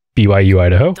 BYU,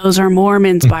 Idaho. Those are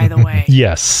Mormons, by the way.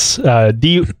 Yes.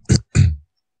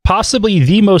 Possibly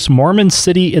the most Mormon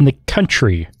city in the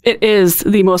country. It is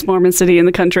the most Mormon city in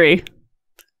the country.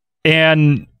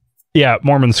 And, yeah,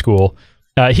 Mormon school.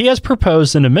 He has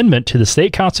proposed an amendment to the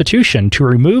state constitution to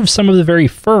remove some of the very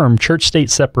firm church-state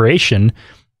separation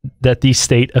that the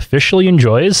state officially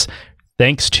enjoys,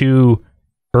 thanks to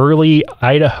early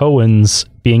Idahoans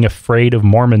being afraid of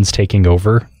Mormons taking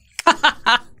over.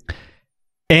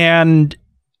 And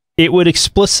it would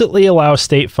explicitly allow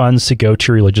state funds to go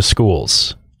to religious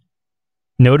schools.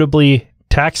 Notably,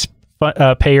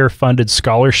 taxpayer-funded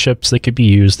scholarships that could be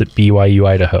used at BYU,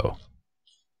 Idaho.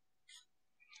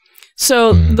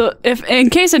 So, if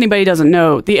in case anybody doesn't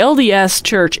know, the LDS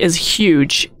church is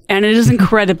huge, and it is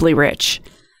incredibly rich.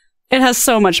 It has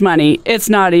so much money, it's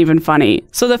not even funny.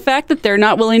 So the fact that they're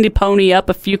not willing to pony up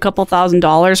a few couple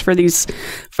 $1,000s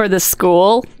for this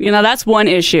school, that's one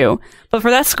issue. But for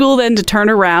that school then to turn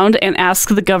around and ask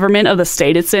the government of the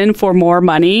state it's in for more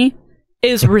money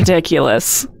is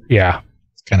ridiculous. Yeah.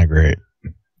 It's kind of great.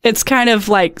 It's kind of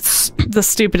like the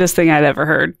stupidest thing I'd ever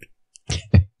heard.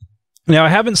 Now, I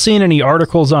haven't seen any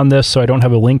articles on this, so I don't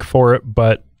have a link for it,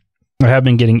 but I have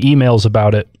been getting emails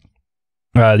about it.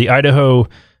 The Idaho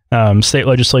state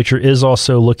legislature is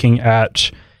also looking at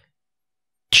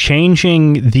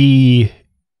changing the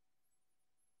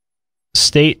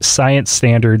state science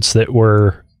standards that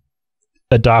were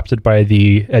adopted by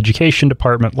the education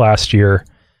department last year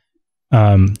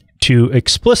to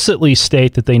explicitly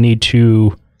state that they need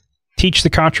to teach the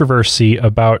controversy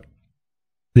about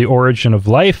the origin of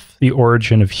life, the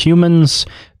origin of humans,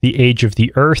 the age of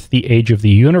the earth, the age of the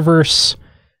universe,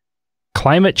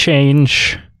 climate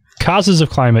change, causes of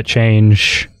climate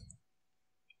change.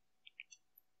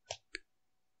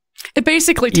 It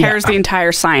basically tears the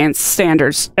entire science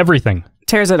standards. Everything.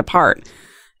 Tears it apart.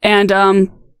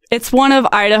 And it's one of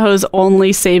Idaho's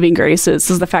only saving graces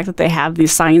is the fact that they have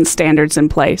these science standards in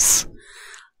place.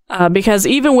 Because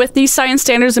even with these science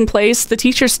standards in place, the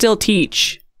teachers still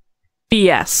teach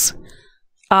BS.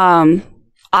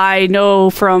 I know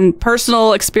from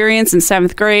personal experience in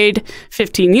 7th grade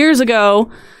 15 years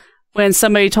ago, when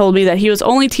somebody told me that he was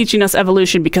only teaching us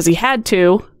evolution because he had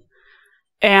to,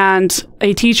 and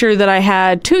a teacher that I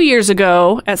had 2 years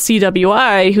ago at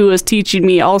CWI who was teaching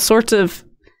me all sorts of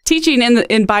teaching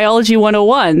in Biology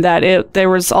 101 that there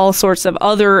was all sorts of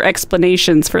other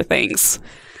explanations for things.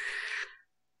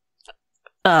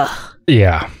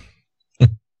 Yeah.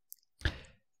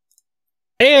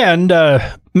 And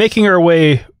making our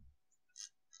way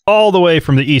all the way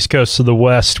from the East Coast to the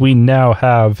West, we now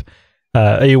have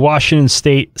a Washington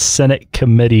State Senate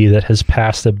committee that has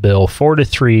passed a bill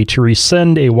 4-3 to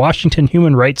rescind a Washington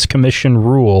Human Rights Commission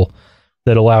rule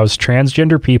that allows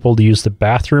transgender people to use the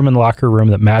bathroom and locker room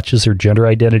that matches their gender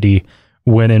identity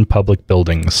when in public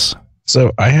buildings.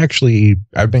 So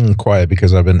I've been quiet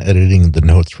because I've been editing the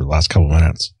notes for the last couple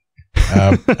minutes.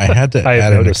 I had to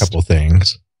add in a couple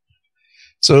things.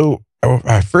 So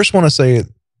I first want to say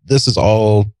this is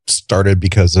all started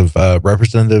because of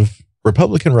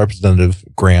Republican Representative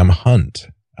Graham Hunt,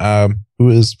 who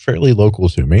is fairly local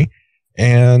to me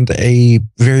and a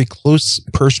very close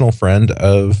personal friend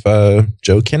of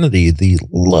Joe Kennedy, the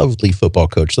lovely football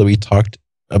coach that we talked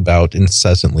about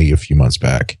incessantly a few months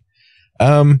back.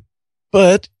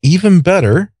 But even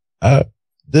better,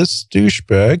 this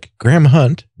douchebag, Graham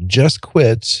Hunt, just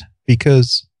quit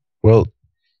because, well,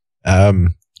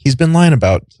 he's been lying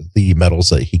about the medals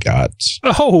that he got.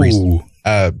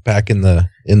 Back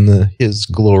in his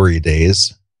glory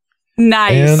days.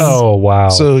 Nice. And wow.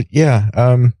 So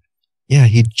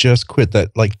he just quit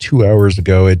that like 2 hours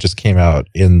ago. It just came out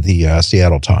in the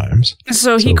Seattle Times.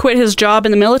 So he quit his job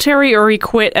in the military, or he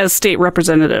quit as state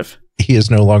representative? He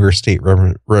is no longer state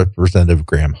representative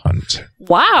Graham Hunt.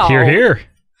 Wow. Hear, hear.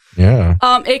 Yeah.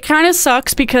 It kind of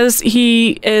sucks because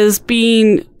he is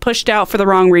being pushed out for the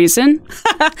wrong reason.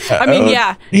 I mean,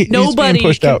 nobody he's being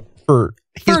pushed out for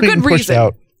a good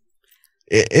reason.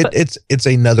 It's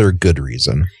another good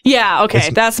reason. Yeah,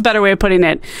 okay, that's a better way of putting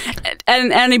it.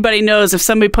 And anybody knows if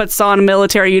somebody puts on a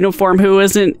military uniform who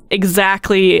isn't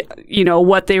exactly,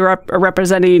 what they are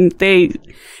representing,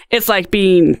 it's like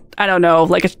being, I don't know,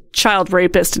 like a child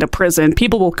rapist in a prison.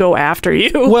 People will go after you.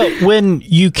 Well, when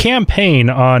you campaign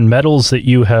on medals that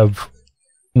you have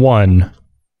won,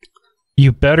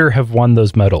 you better have won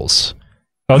those medals.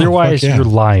 Otherwise, you're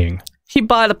lying. He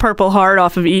bought a Purple Heart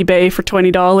off of eBay for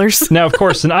 $20. Now, of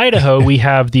course, in Idaho, we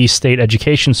have the state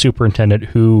education superintendent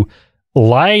who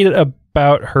lied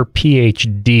about her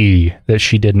PhD that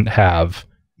she didn't have.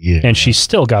 Yeah. And she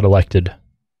still got elected.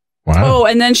 Wow. Oh,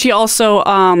 and then she also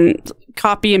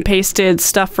copy and pasted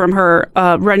stuff from her,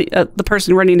 the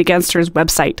person running against her's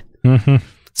website. Mm-hmm.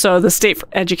 So the state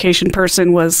education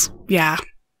person was, Yeah.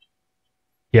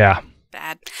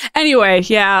 bad. Anyway,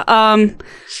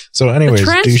 So anyways,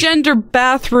 the transgender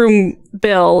bathroom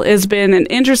bill has been an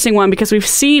interesting one because we've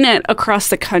seen it across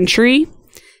the country,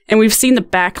 and we've seen the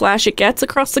backlash it gets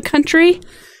across the country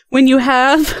when you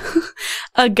have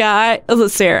a guy.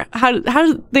 Let's see here.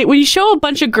 When you show a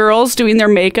bunch of girls doing their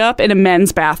makeup in a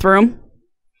men's bathroom,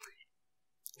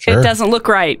 it doesn't look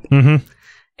right. Mm-hmm.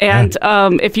 And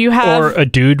if you have or a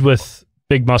dude with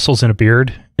big muscles and a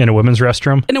beard in a women's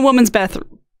restroom, in a woman's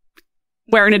bathroom.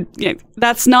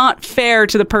 That's not fair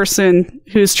to the person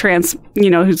who's who's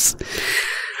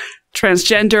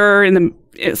transgender,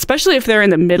 especially if they're in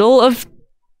the middle of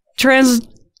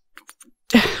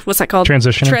what's that called?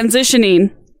 Transitioning.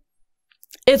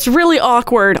 It's really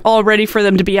awkward already for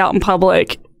them to be out in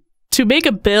public. To make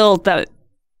a bill that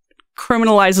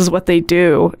criminalizes what they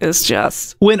do is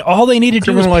just when all they need to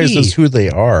do is criminalizes who they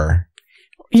are.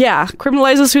 Yeah,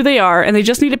 criminalizes who they are, and they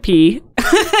just need to pee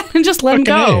and just let them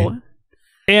go.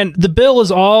 And the bill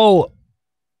is all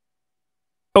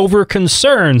over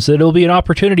concerns that it'll be an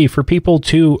opportunity for people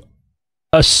to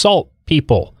assault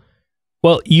people.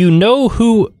 Well, you know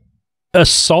who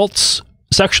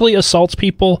sexually assaults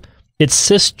people? It's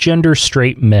cisgender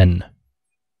straight men.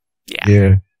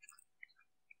 Yeah.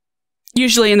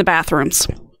 Usually in the bathrooms.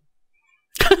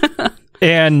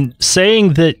 And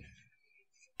saying that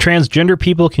transgender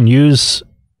people can use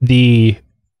the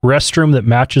restroom that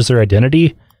matches their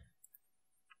identity,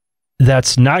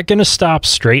 that's not going to stop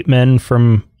straight men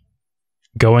from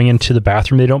going into the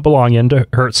bathroom they don't belong in to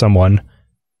hurt someone.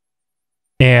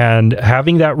 And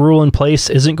having that rule in place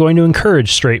isn't going to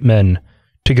encourage straight men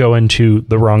to go into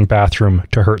the wrong bathroom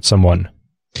to hurt someone.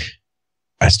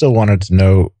 I still want to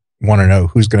know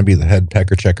who's going to be the head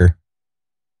pecker checker.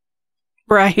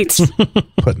 Right.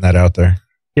 Putting that out there.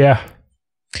 Yeah.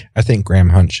 I think Graham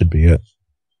Hunt should be it.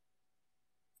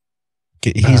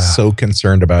 He's so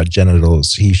concerned about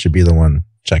genitals. He should be the one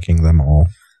checking them all.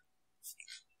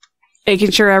 Making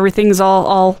sure everything's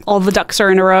all the ducks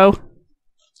are in a row.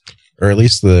 Or at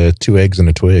least the 2 eggs and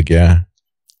a twig, yeah.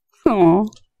 Oh,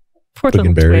 poor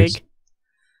little berries. twig.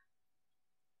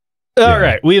 All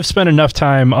right. We have spent enough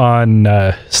time on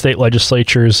state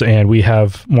legislatures, and we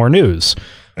have more news.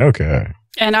 Okay.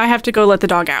 And I have to go let the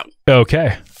dog out.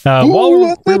 Okay. While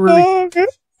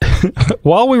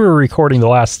we were recording the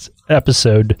last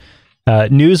episode,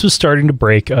 news was starting to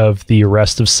break of the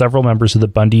arrest of several members of the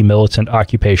Bundy militant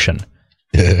occupation.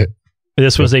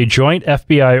 This was a joint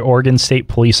FBI Oregon State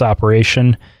Police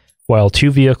operation while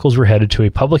 2 vehicles were headed to a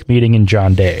public meeting in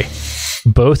John Day.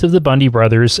 Both of the Bundy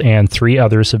brothers and 3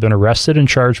 others have been arrested and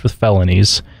charged with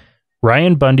felonies.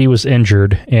 Ryan Bundy was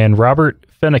injured, and Robert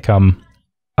Finicum,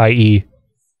 i.e.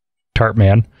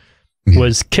 Tartman,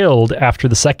 was killed after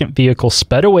the second vehicle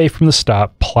sped away from the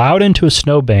stop, plowed into a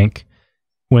snowbank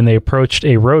when they approached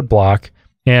a roadblock,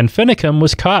 and Finicum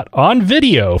was caught on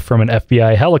video from an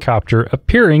FBI helicopter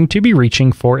appearing to be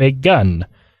reaching for a gun.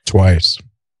 Twice.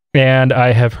 And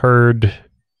I have heard...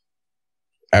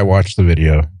 I watched the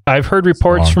video. I've heard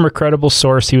reports from a credible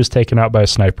source he was taken out by a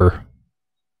sniper.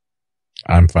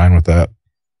 I'm fine with that.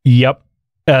 Yep.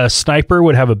 A sniper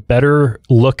would have a better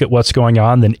look at what's going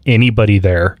on than anybody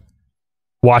there,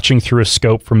 watching through a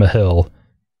scope from a hill.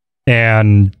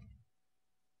 And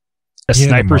a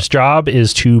sniper's job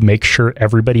is to make sure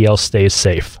everybody else stays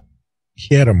safe.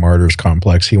 He had a martyr's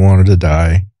complex. He wanted to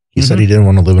die. He said he didn't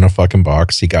want to live in a fucking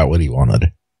box. He got what he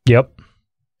wanted. Yep.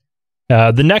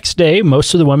 The next day,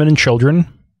 most of the women and children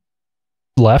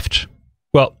left.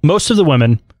 Well, most of the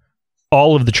women,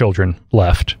 all of the children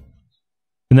left.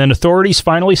 And then authorities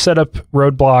finally set up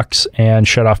roadblocks and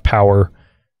shut off power.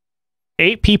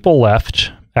 8 people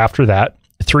left after that,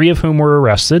 3 of whom were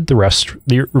arrested.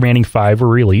 The remaining 5 were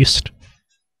released.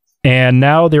 And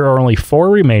now there are only 4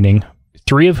 remaining,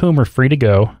 3 of whom are free to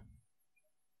go.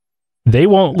 They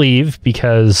won't leave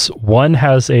because one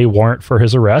has a warrant for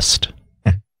his arrest.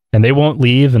 And they won't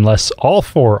leave unless all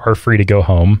 4 are free to go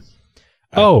home.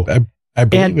 I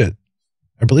believe it.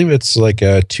 I believe it's like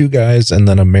 2 guys and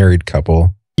then a married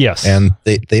couple. Yes. And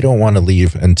they don't want to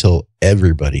leave until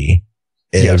everybody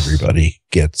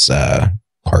gets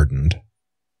pardoned.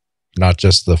 Not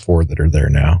just the 4 that are there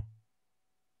now.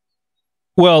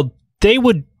 Well, they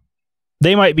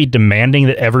might be demanding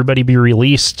that everybody be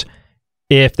released.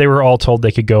 If they were all told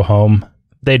they could go home,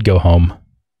 they'd go home.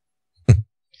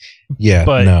 Yeah,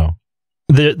 but no.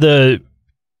 The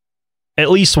at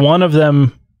least one of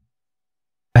them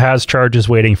has charges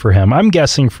waiting for him. I'm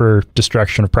guessing for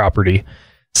destruction of property,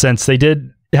 since they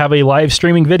did have a live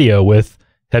streaming video with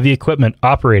heavy equipment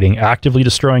operating, actively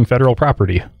destroying federal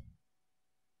property.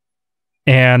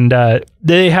 And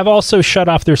they have also shut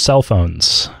off their cell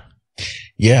phones.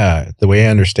 Yeah, the way I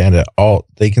understand it,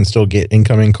 they can still get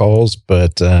incoming calls,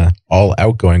 but all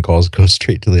outgoing calls go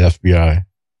straight to the FBI.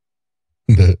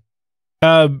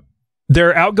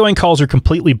 Their outgoing calls are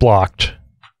completely blocked,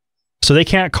 so they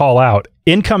can't call out.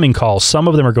 Incoming calls, some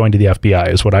of them are going to the FBI,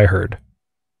 is what I heard.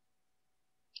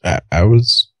 I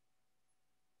was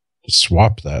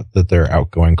swap that their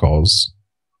outgoing calls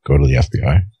go to the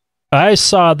FBI. I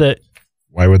saw that.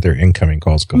 Why would their incoming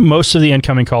calls go? Most of the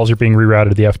incoming calls are being rerouted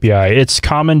to the FBI. It's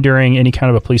common during any kind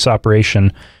of a police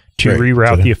operation to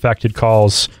reroute the affected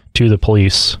calls to the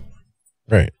police.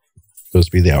 Right. Those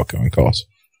be the outgoing calls.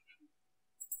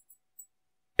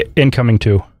 Incoming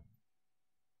too.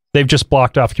 They've just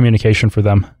blocked off communication for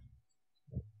them.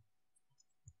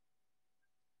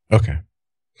 Okay.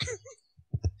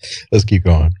 Let's keep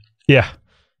going. Yeah.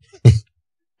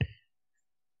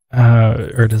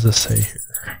 Or does this say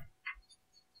here?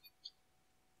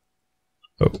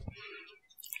 Oh.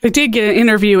 I did get an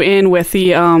interview in with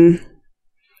the,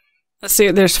 let's see,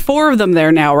 there's 4 of them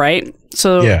there now, right?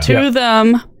 So 2 of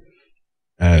them.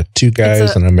 2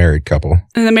 guys and a married couple.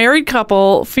 And the married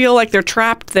couple feel like they're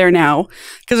trapped there now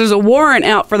because there's a warrant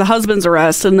out for the husband's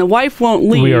arrest and the wife won't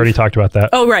leave. We already talked about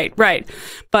that. Oh, right.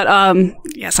 But,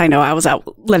 yes, I know. I was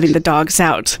out letting the dogs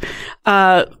out.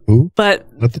 Who? But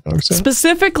let the dogs out?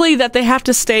 Specifically that they have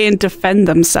to stay and defend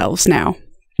themselves now.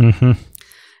 Mm-hmm.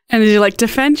 And you're like,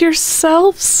 defend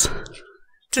yourselves?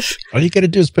 All you got to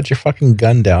do is put your fucking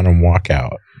gun down and walk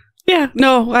out. Yeah,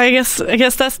 no, I guess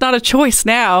that's not a choice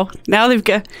now. Now they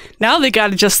got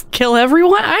to just kill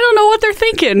everyone. I don't know what they're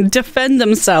thinking. Defend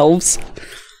themselves.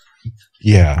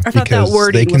 Yeah, I thought because that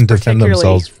wording they can was defend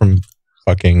themselves from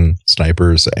fucking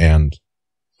snipers and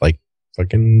like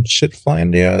fucking shit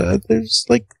flying. Yeah, there's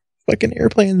like fucking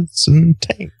airplanes and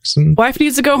tanks and. Wife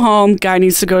needs to go home. Guy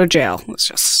needs to go to jail. Let's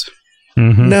just.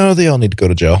 Mm-hmm. No, they all need to go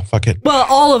to jail. Fuck it. Well,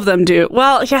 all of them do.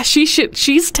 Well, yeah, she should.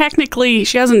 She's technically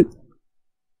she hasn't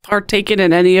partaken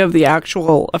in any of the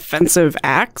actual offensive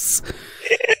acts.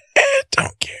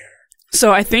 Don't care.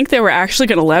 So I think they were actually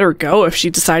going to let her go if she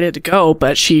decided to go,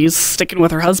 but she's sticking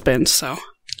with her husband. So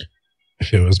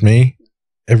if it was me,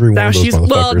 every one of those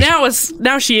motherfuckers.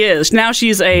 Now she is. Now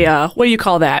she's a what do you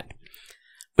call that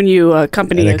when you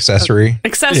accompany an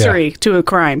accessory to a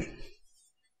crime.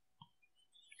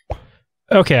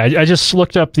 Okay, I just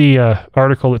looked up the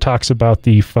article that talks about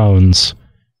the phones.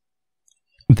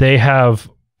 They have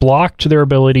blocked their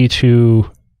ability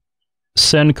to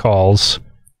send calls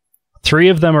 3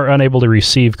 of them are unable to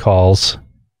receive calls.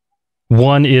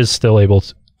 1 is still able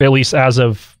to, at least as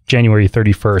of January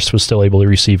 31st, was still able to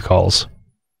receive calls.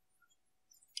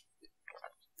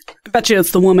 I bet you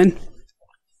it's the woman.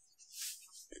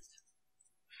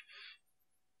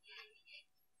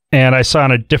 And I saw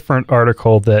in a different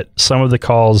article that some of the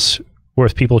calls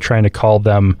with people trying to call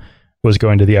them was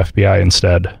going to the FBI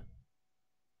instead.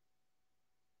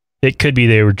 It could be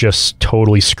they were just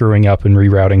totally screwing up and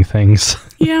rerouting things.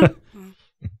 Yeah.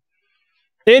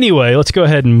 Anyway, let's go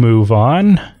ahead and move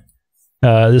on.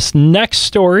 This next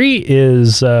story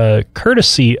is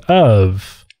courtesy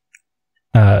of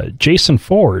Jason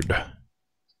Ford.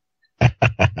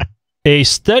 A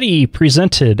study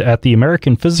presented at the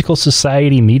American Physical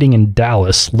Society meeting in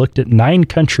Dallas looked at 9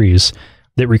 countries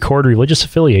that record religious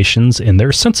affiliations in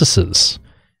their censuses.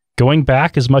 Going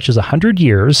back as much as 100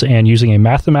 years and using a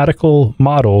mathematical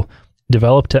model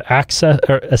developed to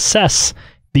assess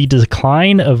the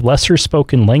decline of lesser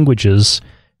spoken languages,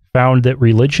 found that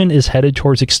religion is headed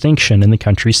towards extinction in the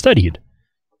countries studied.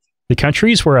 The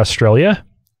countries were Australia,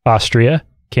 Austria,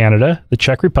 Canada, the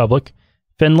Czech Republic,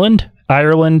 Finland,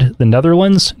 Ireland, the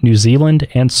Netherlands, New Zealand,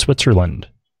 and Switzerland.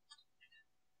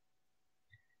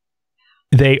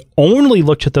 They only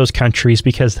looked at those countries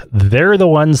because they're the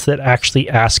ones that actually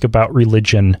ask about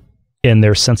religion in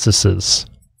their censuses.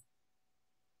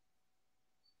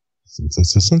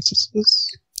 Censuses?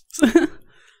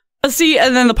 See,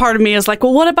 and then the part of me is like,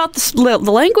 well, what about the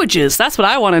languages? That's what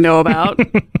I want to know about.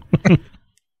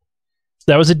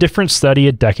 That was a different study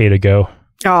a decade ago.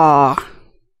 Aw.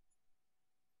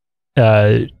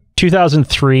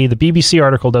 2003, the BBC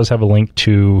article does have a link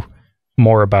to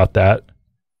more about that.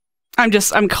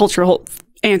 I'm cultural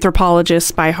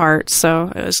anthropologist by heart,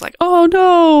 so it was like, oh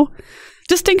no,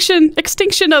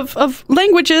 extinction of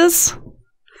languages.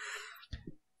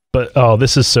 But, oh,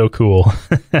 this is so cool.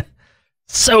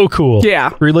 So cool.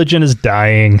 Yeah. Religion is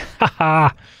dying. Ha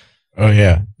ha. Oh,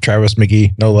 yeah. Travis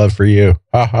McGee, no love for you.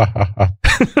 Ha ha ha ha.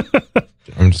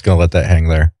 I'm just going to let that hang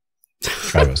there.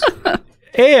 Travis.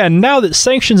 And now that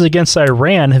sanctions against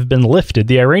Iran have been lifted,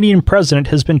 the Iranian president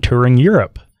has been touring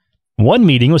Europe. One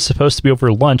meeting was supposed to be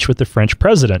over lunch with the French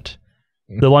president.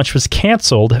 The lunch was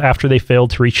canceled after they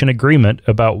failed to reach an agreement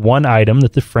about one item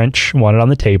that the French wanted on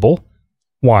the table: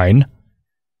 wine.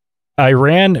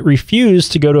 Iran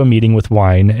refused to go to a meeting with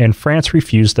wine, and France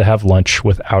refused to have lunch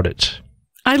without it.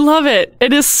 I love it.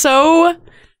 It is so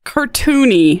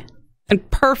cartoony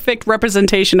and perfect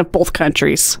representation of both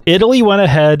countries. Italy went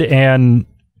ahead and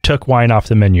took wine off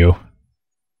the menu.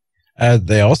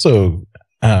 They also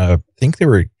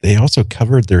they also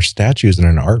covered their statues in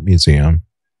an art museum.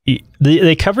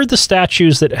 They covered the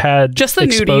statues that had just the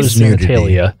exposed nudies.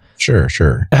 genitalia.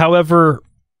 Sure. However,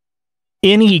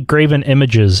 any graven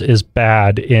images is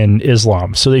bad in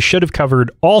Islam, so they should have covered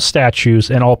all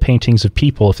statues and all paintings of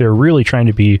people if they're really trying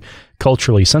to be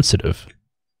culturally sensitive.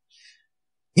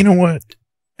 You know what?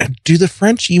 Do the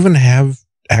French even have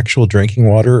actual drinking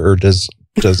water, or does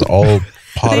all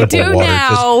potable they do water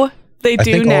now. They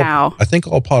do now. I think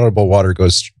all potable water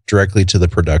goes directly to the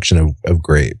production of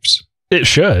grapes. It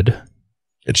should.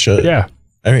 It should. Yeah.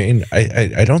 I mean,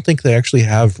 I don't think they actually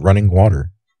have running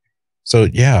water. So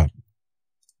yeah.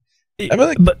 I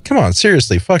mean, but come on,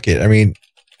 seriously, fuck it. I mean,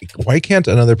 why can't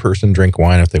another person drink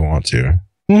wine if they want to?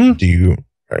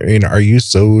 Mm-hmm. Are you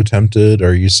so tempted?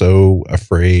 Are you so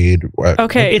afraid?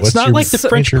 Okay. It's not like the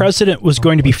French president was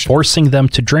going to be forcing them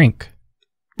to drink.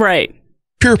 Right.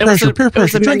 Peer pressure,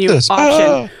 drink this.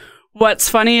 Option. What's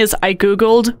funny is I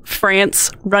Googled France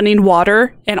running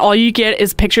water, and all you get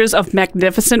is pictures of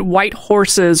magnificent white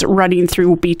horses running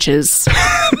through beaches.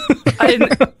 and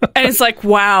it's like,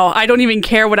 wow, I don't even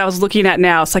care what I was looking at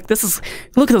now. It's like,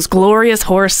 look at those glorious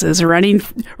horses running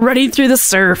through the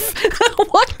surf.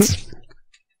 What?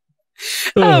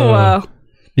 Oh, wow.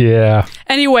 Yeah.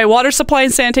 Anyway, water supply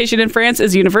and sanitation in France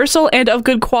is universal and of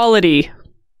good quality.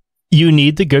 You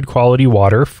need the good quality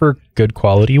water for good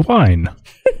quality wine.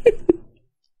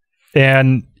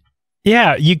 And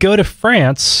yeah, you go to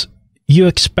France, you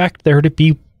expect there to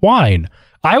be wine.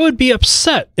 I would be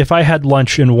upset if I had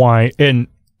lunch and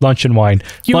lunch in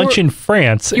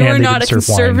France. You and are they not a didn't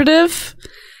serve conservative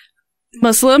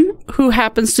Muslim who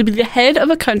happens to be the head of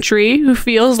a country who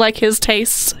feels like his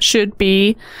tastes should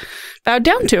be bowed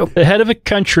down to. The head of a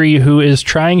country who is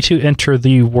trying to enter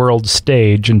the world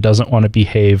stage and doesn't want to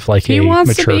behave like a mature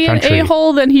country. He wants to be an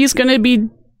a-hole, then he's going to be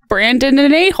branded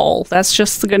an a-hole. That's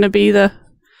just going to be the...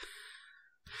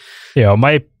 You know,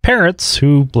 my parents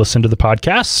who listen to the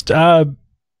podcast,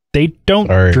 they don't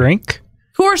drink.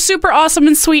 Who are super awesome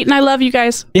and sweet, and I love you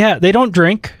guys. Yeah, they don't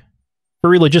drink for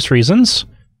religious reasons.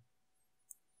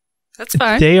 That's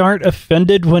fine. They aren't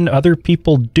offended when other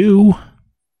people do.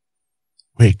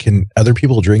 Wait, can other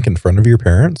people drink in front of your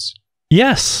parents?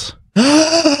 Yes.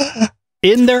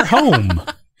 In their home.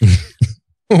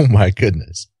 Oh my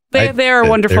goodness. They are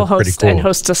wonderful hosts cool. and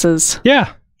hostesses.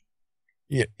 Yeah.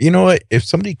 You know what? If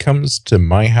somebody comes to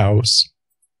my house,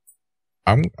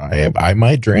 I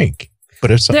might drink.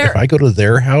 But if I go to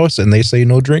their house and they say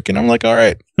no drinking, I'm like, all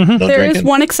right. Mm-hmm. No there drinking. is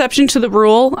one exception to the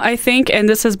rule, I think, and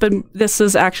this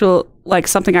is actual like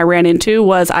something I ran into.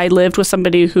 Was I lived with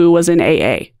somebody who was in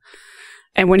AA,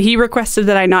 and when he requested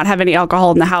that I not have any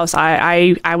alcohol in the house,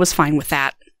 I was fine with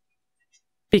that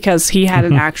because he had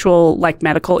an actual like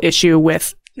medical issue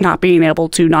with not being able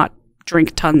to not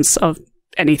drink tons of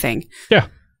anything. Yeah.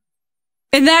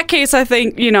 In that case, I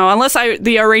think, unless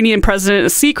the Iranian president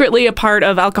is secretly a part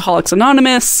of Alcoholics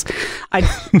Anonymous, it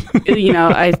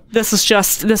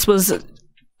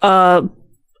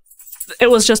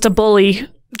was just a bully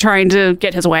trying to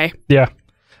get his way. Yeah.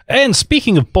 And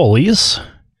speaking of bullies,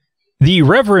 the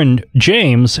Reverend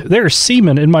James, there's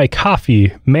semen in my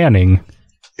coffee, Manning.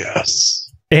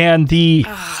 Yes. And the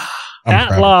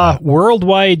Atla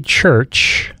Worldwide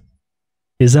Church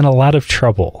is in a lot of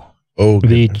trouble. Oh,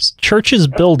 the goodness. church's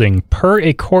building, per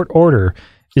a court order,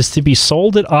 is to be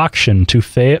sold at auction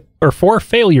for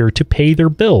failure to pay their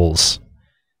bills.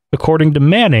 According to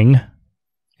Manning,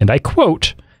 and I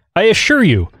quote, "I assure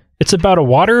you, it's about a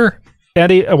water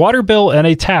bill and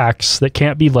a tax that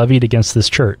can't be levied against this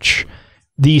church.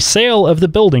 The sale of the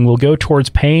building will go towards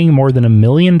paying more than $1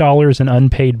 million in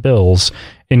unpaid bills,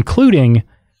 including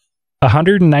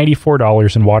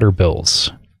 $194 in water bills.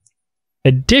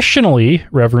 Additionally,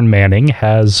 Reverend Manning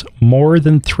has more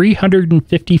than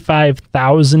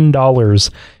 $355,000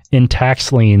 in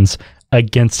tax liens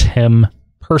against him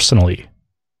personally."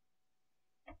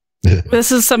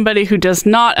 This is somebody who does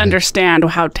not understand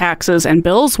how taxes and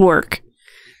bills work.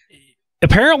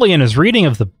 Apparently, in his reading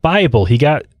of the Bible, he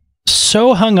got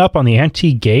so hung up on the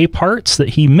anti-gay parts that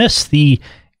he missed the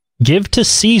 "give to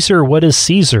Caesar what is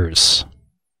Caesar's."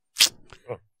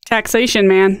 Taxation,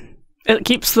 man. It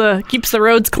keeps the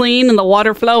roads clean and the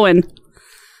water flowing.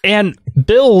 And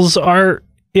bills are,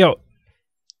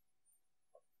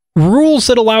 rules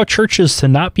that allow churches to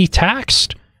not be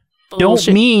taxed Bullshit.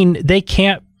 don't mean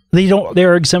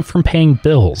they're exempt from paying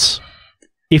bills.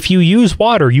 If you use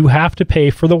water, you have to pay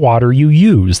for the water you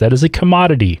use. That is a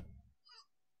commodity.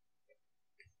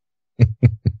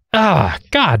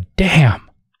 God damn.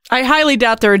 I highly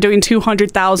doubt they're doing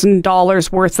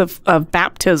 $200,000 worth of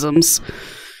baptisms.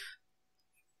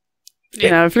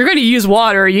 If you're going to use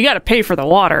water, you got to pay for the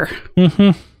water.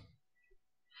 Mm-hmm.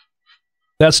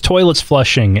 That's toilets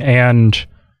flushing, and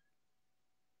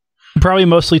probably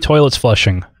mostly toilets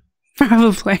flushing.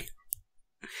 Probably.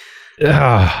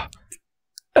 All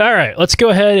right, let's go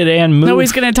ahead and move.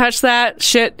 Nobody's going to touch that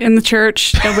shit in the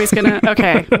church. Nobody's going to...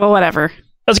 Okay, well, whatever.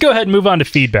 Let's go ahead and move on to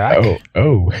feedback.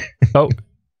 Oh.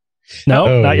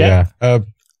 No, not yet? Yeah.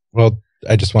 Well,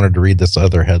 I just wanted to read this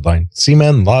other headline.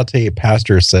 Seaman Latte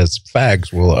pastor says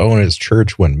fags will own his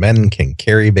church when men can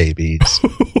carry babies.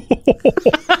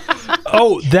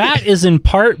 Oh, that is in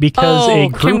part because a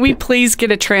group... Can we please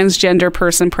get a transgender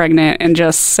person pregnant and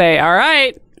just say, all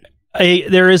right.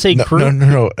 There is a group...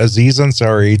 No. Aziz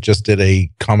Ansari just did a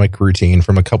comic routine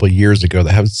from a couple of years ago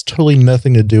that has totally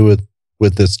nothing to do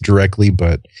with this directly,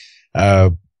 but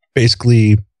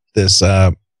basically this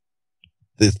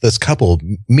couple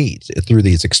meet through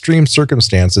these extreme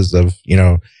circumstances of,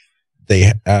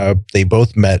 they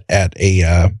both met at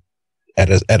a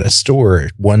store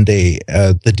one day.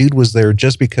 The dude was there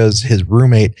just because his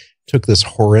roommate took this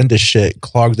horrendous shit,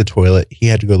 clogged the toilet. He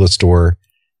had to go to the store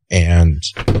and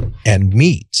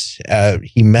meet.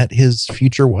 He met his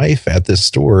future wife at this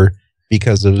store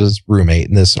because of his roommate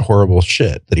and this horrible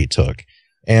shit that he took.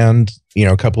 And,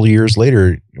 a couple of years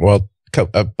later,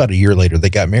 about a year later, they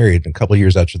got married. And a couple of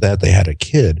years after that, they had a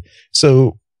kid.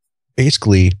 So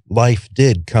basically, life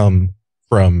did come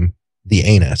from the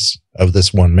anus of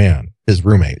this one man, his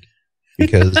roommate.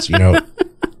 Because,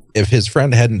 if his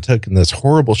friend hadn't taken this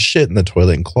horrible shit in the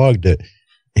toilet and clogged it,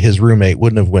 his roommate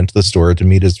wouldn't have went to the store to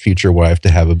meet his future wife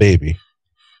to have a baby.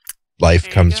 Life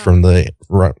comes from the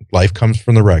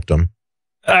rectum.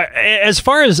 As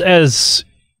far as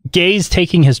gays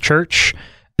taking his church,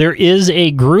 there is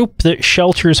a group that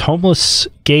shelters homeless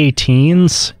gay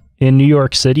teens in New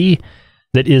York City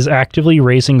that is actively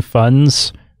raising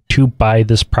funds to buy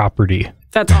this property.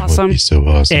 That's awesome. Would be so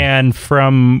awesome. And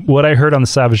from what I heard on the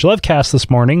Savage Love cast this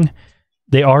morning,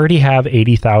 they already have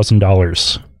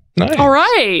 $80,000. Nice. All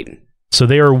right. So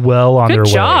they are well on their way.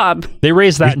 Good job. They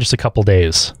raised that in just a couple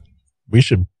days. We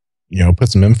should, put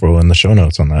some info in the show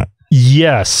notes on that.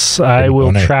 Yes, I will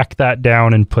donate. track that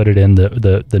down and put it in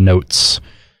the notes.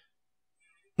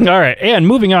 All right, and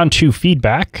moving on to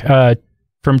feedback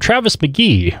from Travis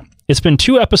McGee. It's been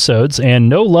 2 episodes and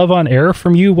no love on air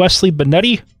from you, Wesley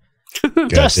Benetti.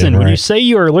 Dustin, when you say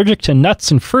you are allergic to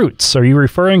nuts and fruits, are you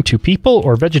referring to people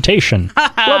or vegetation?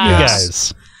 Love you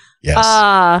guys.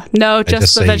 Yes. No, just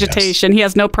just the say vegetation. He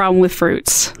has no problem with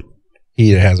fruits.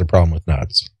 He has a problem with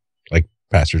nuts, like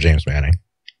Pastor James Manning.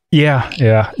 Yeah.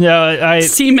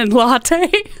 Semen latte.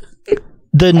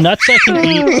 The nuts I can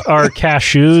eat are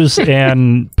cashews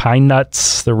and pine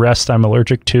nuts. The rest I'm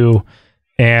allergic to.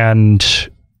 And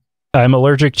I'm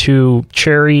allergic to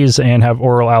cherries and have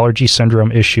oral allergy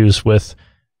syndrome issues with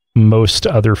most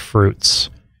other fruits.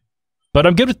 But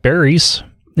I'm good with berries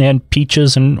and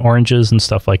peaches and oranges and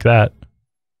stuff like that.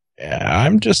 Yeah,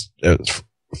 I'm just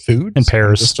food And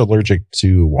pears. I'm just allergic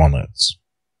to walnuts.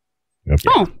 Yep.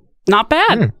 Oh, not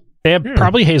bad. And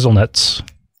probably hazelnuts.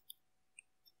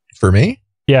 For me?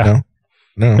 Yeah.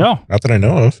 No, No. not that I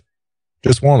know of.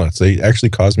 Just walnuts. They actually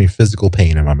cause me physical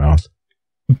pain in my mouth.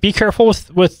 Be careful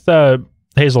with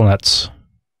hazelnuts.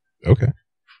 Okay.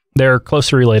 They're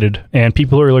closely related, and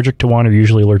people who are allergic to one are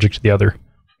usually allergic to the other.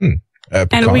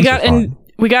 And we got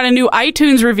a new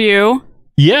iTunes review.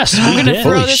 Yes, I'm we going to did.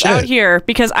 throw Holy this shit. out here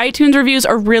because iTunes reviews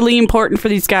are really important for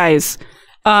these guys.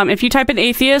 If you type in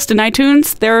atheist in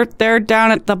iTunes, they're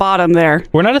down at the bottom there.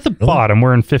 We're not at the bottom.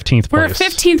 We're in 15th place. We're at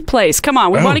 15th place. Come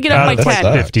on, we want to get up God, by that's 10.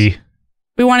 like 50.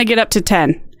 We want to get up to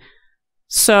 10.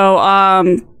 So,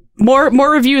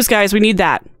 more reviews, guys. We need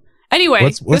that.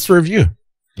 Anyway, What's the review?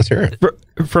 Let's hear it.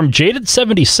 From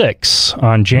Jaded76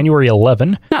 on January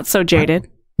 11. not so jaded.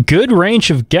 Good range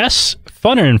of guests,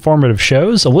 fun and informative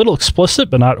shows, a little explicit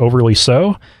but not overly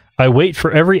so. I wait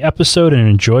for every episode and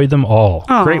enjoy them all.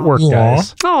 Aw. Great work, Aw.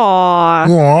 guys. Aw.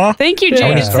 Aw. Thank you, Yeah.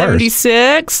 Jaded Stars.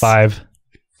 76. 5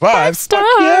 5 stars.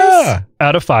 Yeah.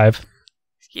 out of 5 for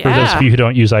those Yeah. of you who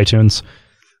don't use iTunes.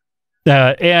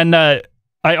 And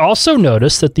I also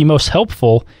noticed that the most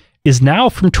helpful is now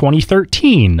from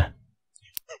 2013,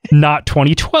 not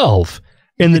 2012.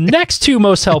 And the next 2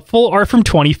 most helpful are from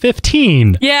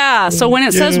 2015. Yeah. So when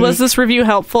it says, was this review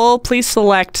helpful? Please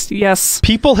select yes.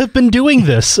 People have been doing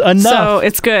this enough So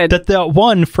it's good. that that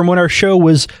one from when our show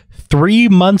was 3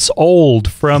 months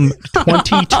old from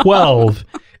 2012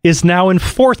 is now in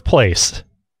 4th place.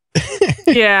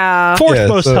 Yeah. 4th Yeah,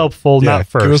 most so- helpful, Yeah, not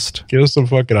first. Give us some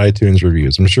fucking iTunes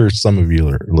reviews. I'm sure some of you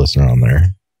are listening on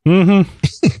there.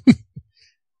 Mm-hmm.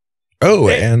 Oh,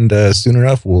 and soon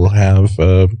enough, we'll have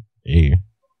a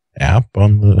app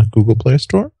on the Google Play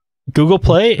Store. Google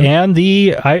Play and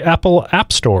the Apple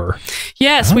App Store.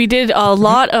 Yes, we did a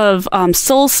lot of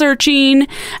soul searching,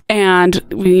 and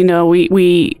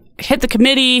we hit the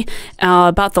committee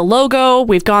about the logo.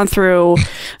 We've gone through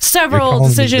several calling me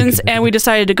the decisions, committee. and we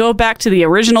decided to go back to the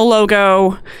original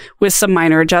logo with some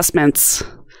minor adjustments.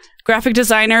 Graphic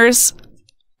designers,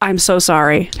 I'm so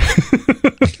sorry.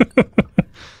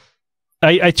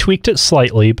 I tweaked it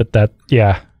slightly, but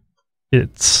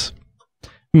it's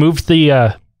moved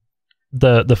the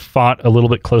font a little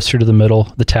bit closer to the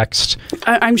middle, the text.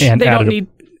 I'm sure And they added don't a need.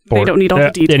 They don't need all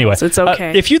the details. Anyway, It's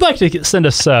okay. if you'd like to send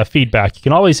us feedback, you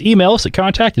can always email us at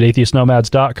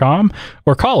contact@atheistnomads.com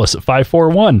or call us at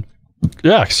 541.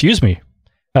 Yeah, excuse me.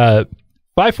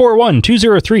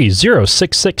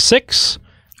 541-203-0666.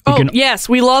 Yes,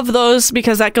 we love those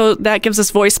because that gives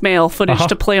us voicemail footage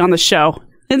to play on the show.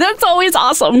 And that's always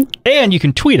awesome. And you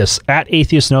can tweet us at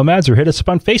Atheist Nomads or hit us up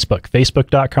on Facebook,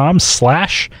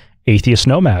 facebook.com/Atheist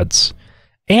Nomads.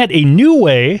 And a new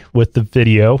way with the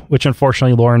video, which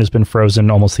unfortunately Lauren has been frozen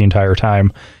almost the entire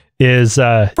time, is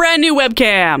Brand new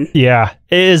webcam.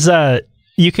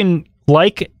 you can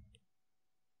like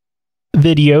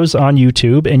videos on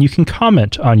YouTube and you can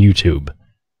comment on YouTube.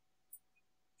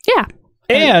 Yeah.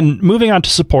 And moving on to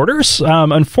supporters,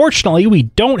 unfortunately we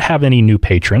don't have any new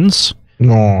patrons.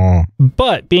 No.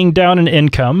 But being down in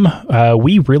income,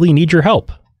 we really need your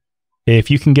help.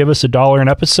 If you can give us $1 an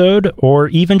episode or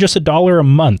even just $1 a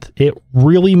month, it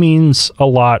really means a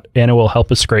lot and it will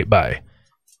help us scrape by.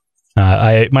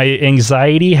 My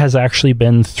anxiety has actually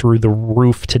been through the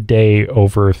roof today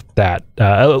over that.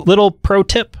 A little pro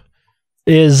tip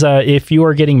is if you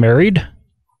are getting married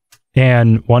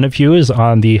and one of you is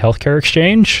on the healthcare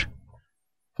exchange,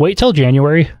 wait till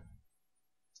January.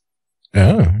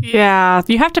 Oh. Yeah,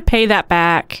 you have to pay that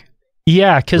back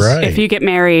Yeah, because Right. if you get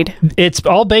married. it's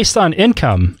all based on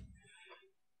income.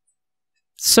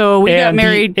 So we got And the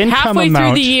married income halfway through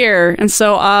amount- the year, and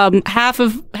so half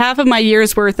of my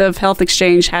year's worth of health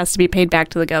exchange has to be paid back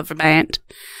to the government,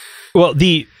 Well,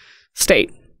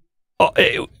 state.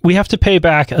 we have to pay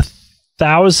back a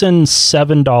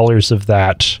 $1,007 of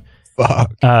that.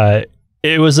 Fuck.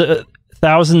 It was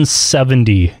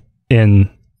 $1,070 in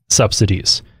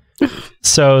subsidies.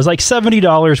 So it's like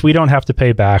 $70 we don't have to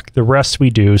pay back. The rest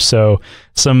we do. So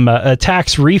some a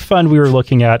tax refund we were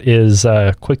looking at is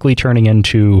quickly turning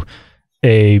into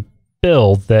a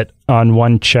bill that on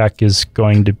one check is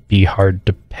going to be hard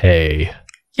to pay.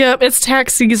 Yep, it's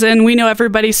tax season. We know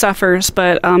everybody suffers,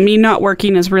 but me not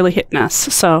working is really hitting us.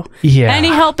 So yeah, any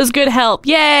help is good help.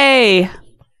 Yay!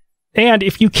 And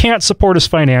if you can't support us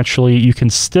financially, you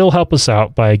can still help us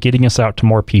out by getting us out to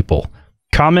more people.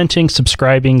 Commenting,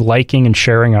 subscribing, liking, and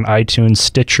sharing on iTunes,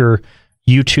 Stitcher,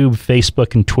 YouTube,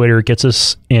 Facebook, and Twitter gets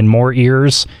us in more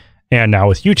ears. And now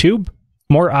with YouTube,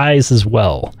 more eyes as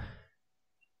well.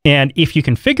 And if you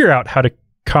can figure out how to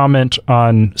comment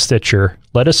on Stitcher,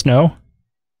 let us know.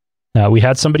 We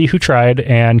had somebody who tried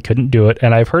and couldn't do it.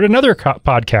 And I've heard another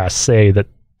podcast say that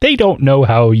they don't know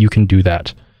how you can do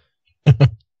that. Oh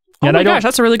my gosh,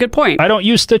 that's a really good point. I don't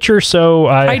use Stitcher, so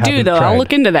I do, though. Tried. I'll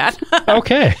look into that.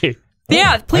 Okay.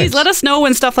 Yeah, please let us know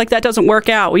when stuff like that doesn't work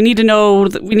out. We need to know,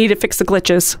 we need to fix the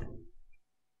glitches.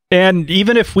 And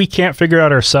even if we can't figure it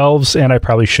out ourselves, and I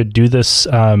probably should do this,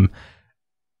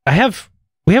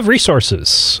 we have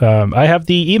resources. I have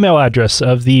the email address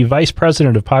of the vice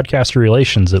president of podcaster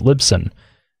relations at Libsyn.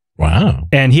 Wow.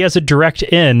 And he has a direct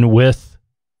in with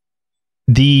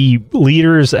the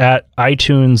leaders at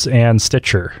iTunes and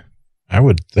Stitcher. I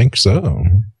would think so.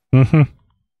 Mm-hmm.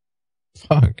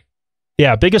 Fuck.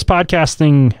 Yeah, biggest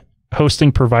podcasting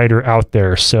hosting provider out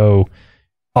there. So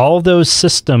all those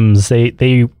systems,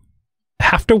 they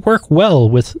have to work well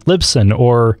with Libsyn,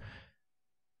 or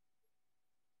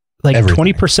like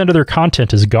everything. 20% of their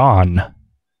content is gone.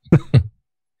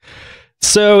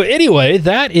 So anyway,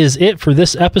 that is it for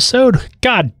this episode.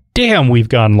 God damn, we've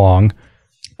gone long.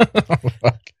 Oh,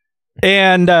 fuck.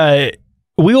 And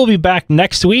we will be back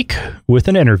next week with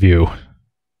an interview.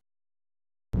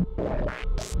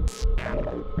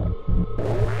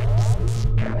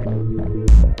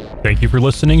 Thank you for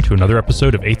listening to another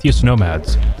episode of Atheist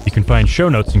Nomads. You can find show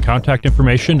notes and contact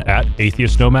information at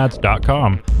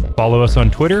atheistnomads.com. Follow us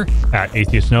on Twitter at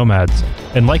Atheist Nomads,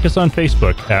 and like us on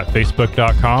Facebook at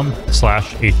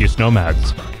facebook.com/Atheist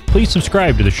Nomads. Please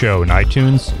subscribe to the show in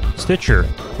iTunes, Stitcher,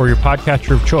 or your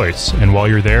podcatcher of choice, and while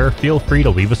you're there, feel free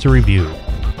to leave us a review.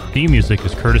 Theme music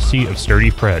is courtesy of Sturdy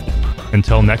Fred.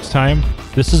 Until next time,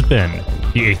 this has been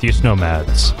the Atheist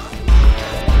Nomads.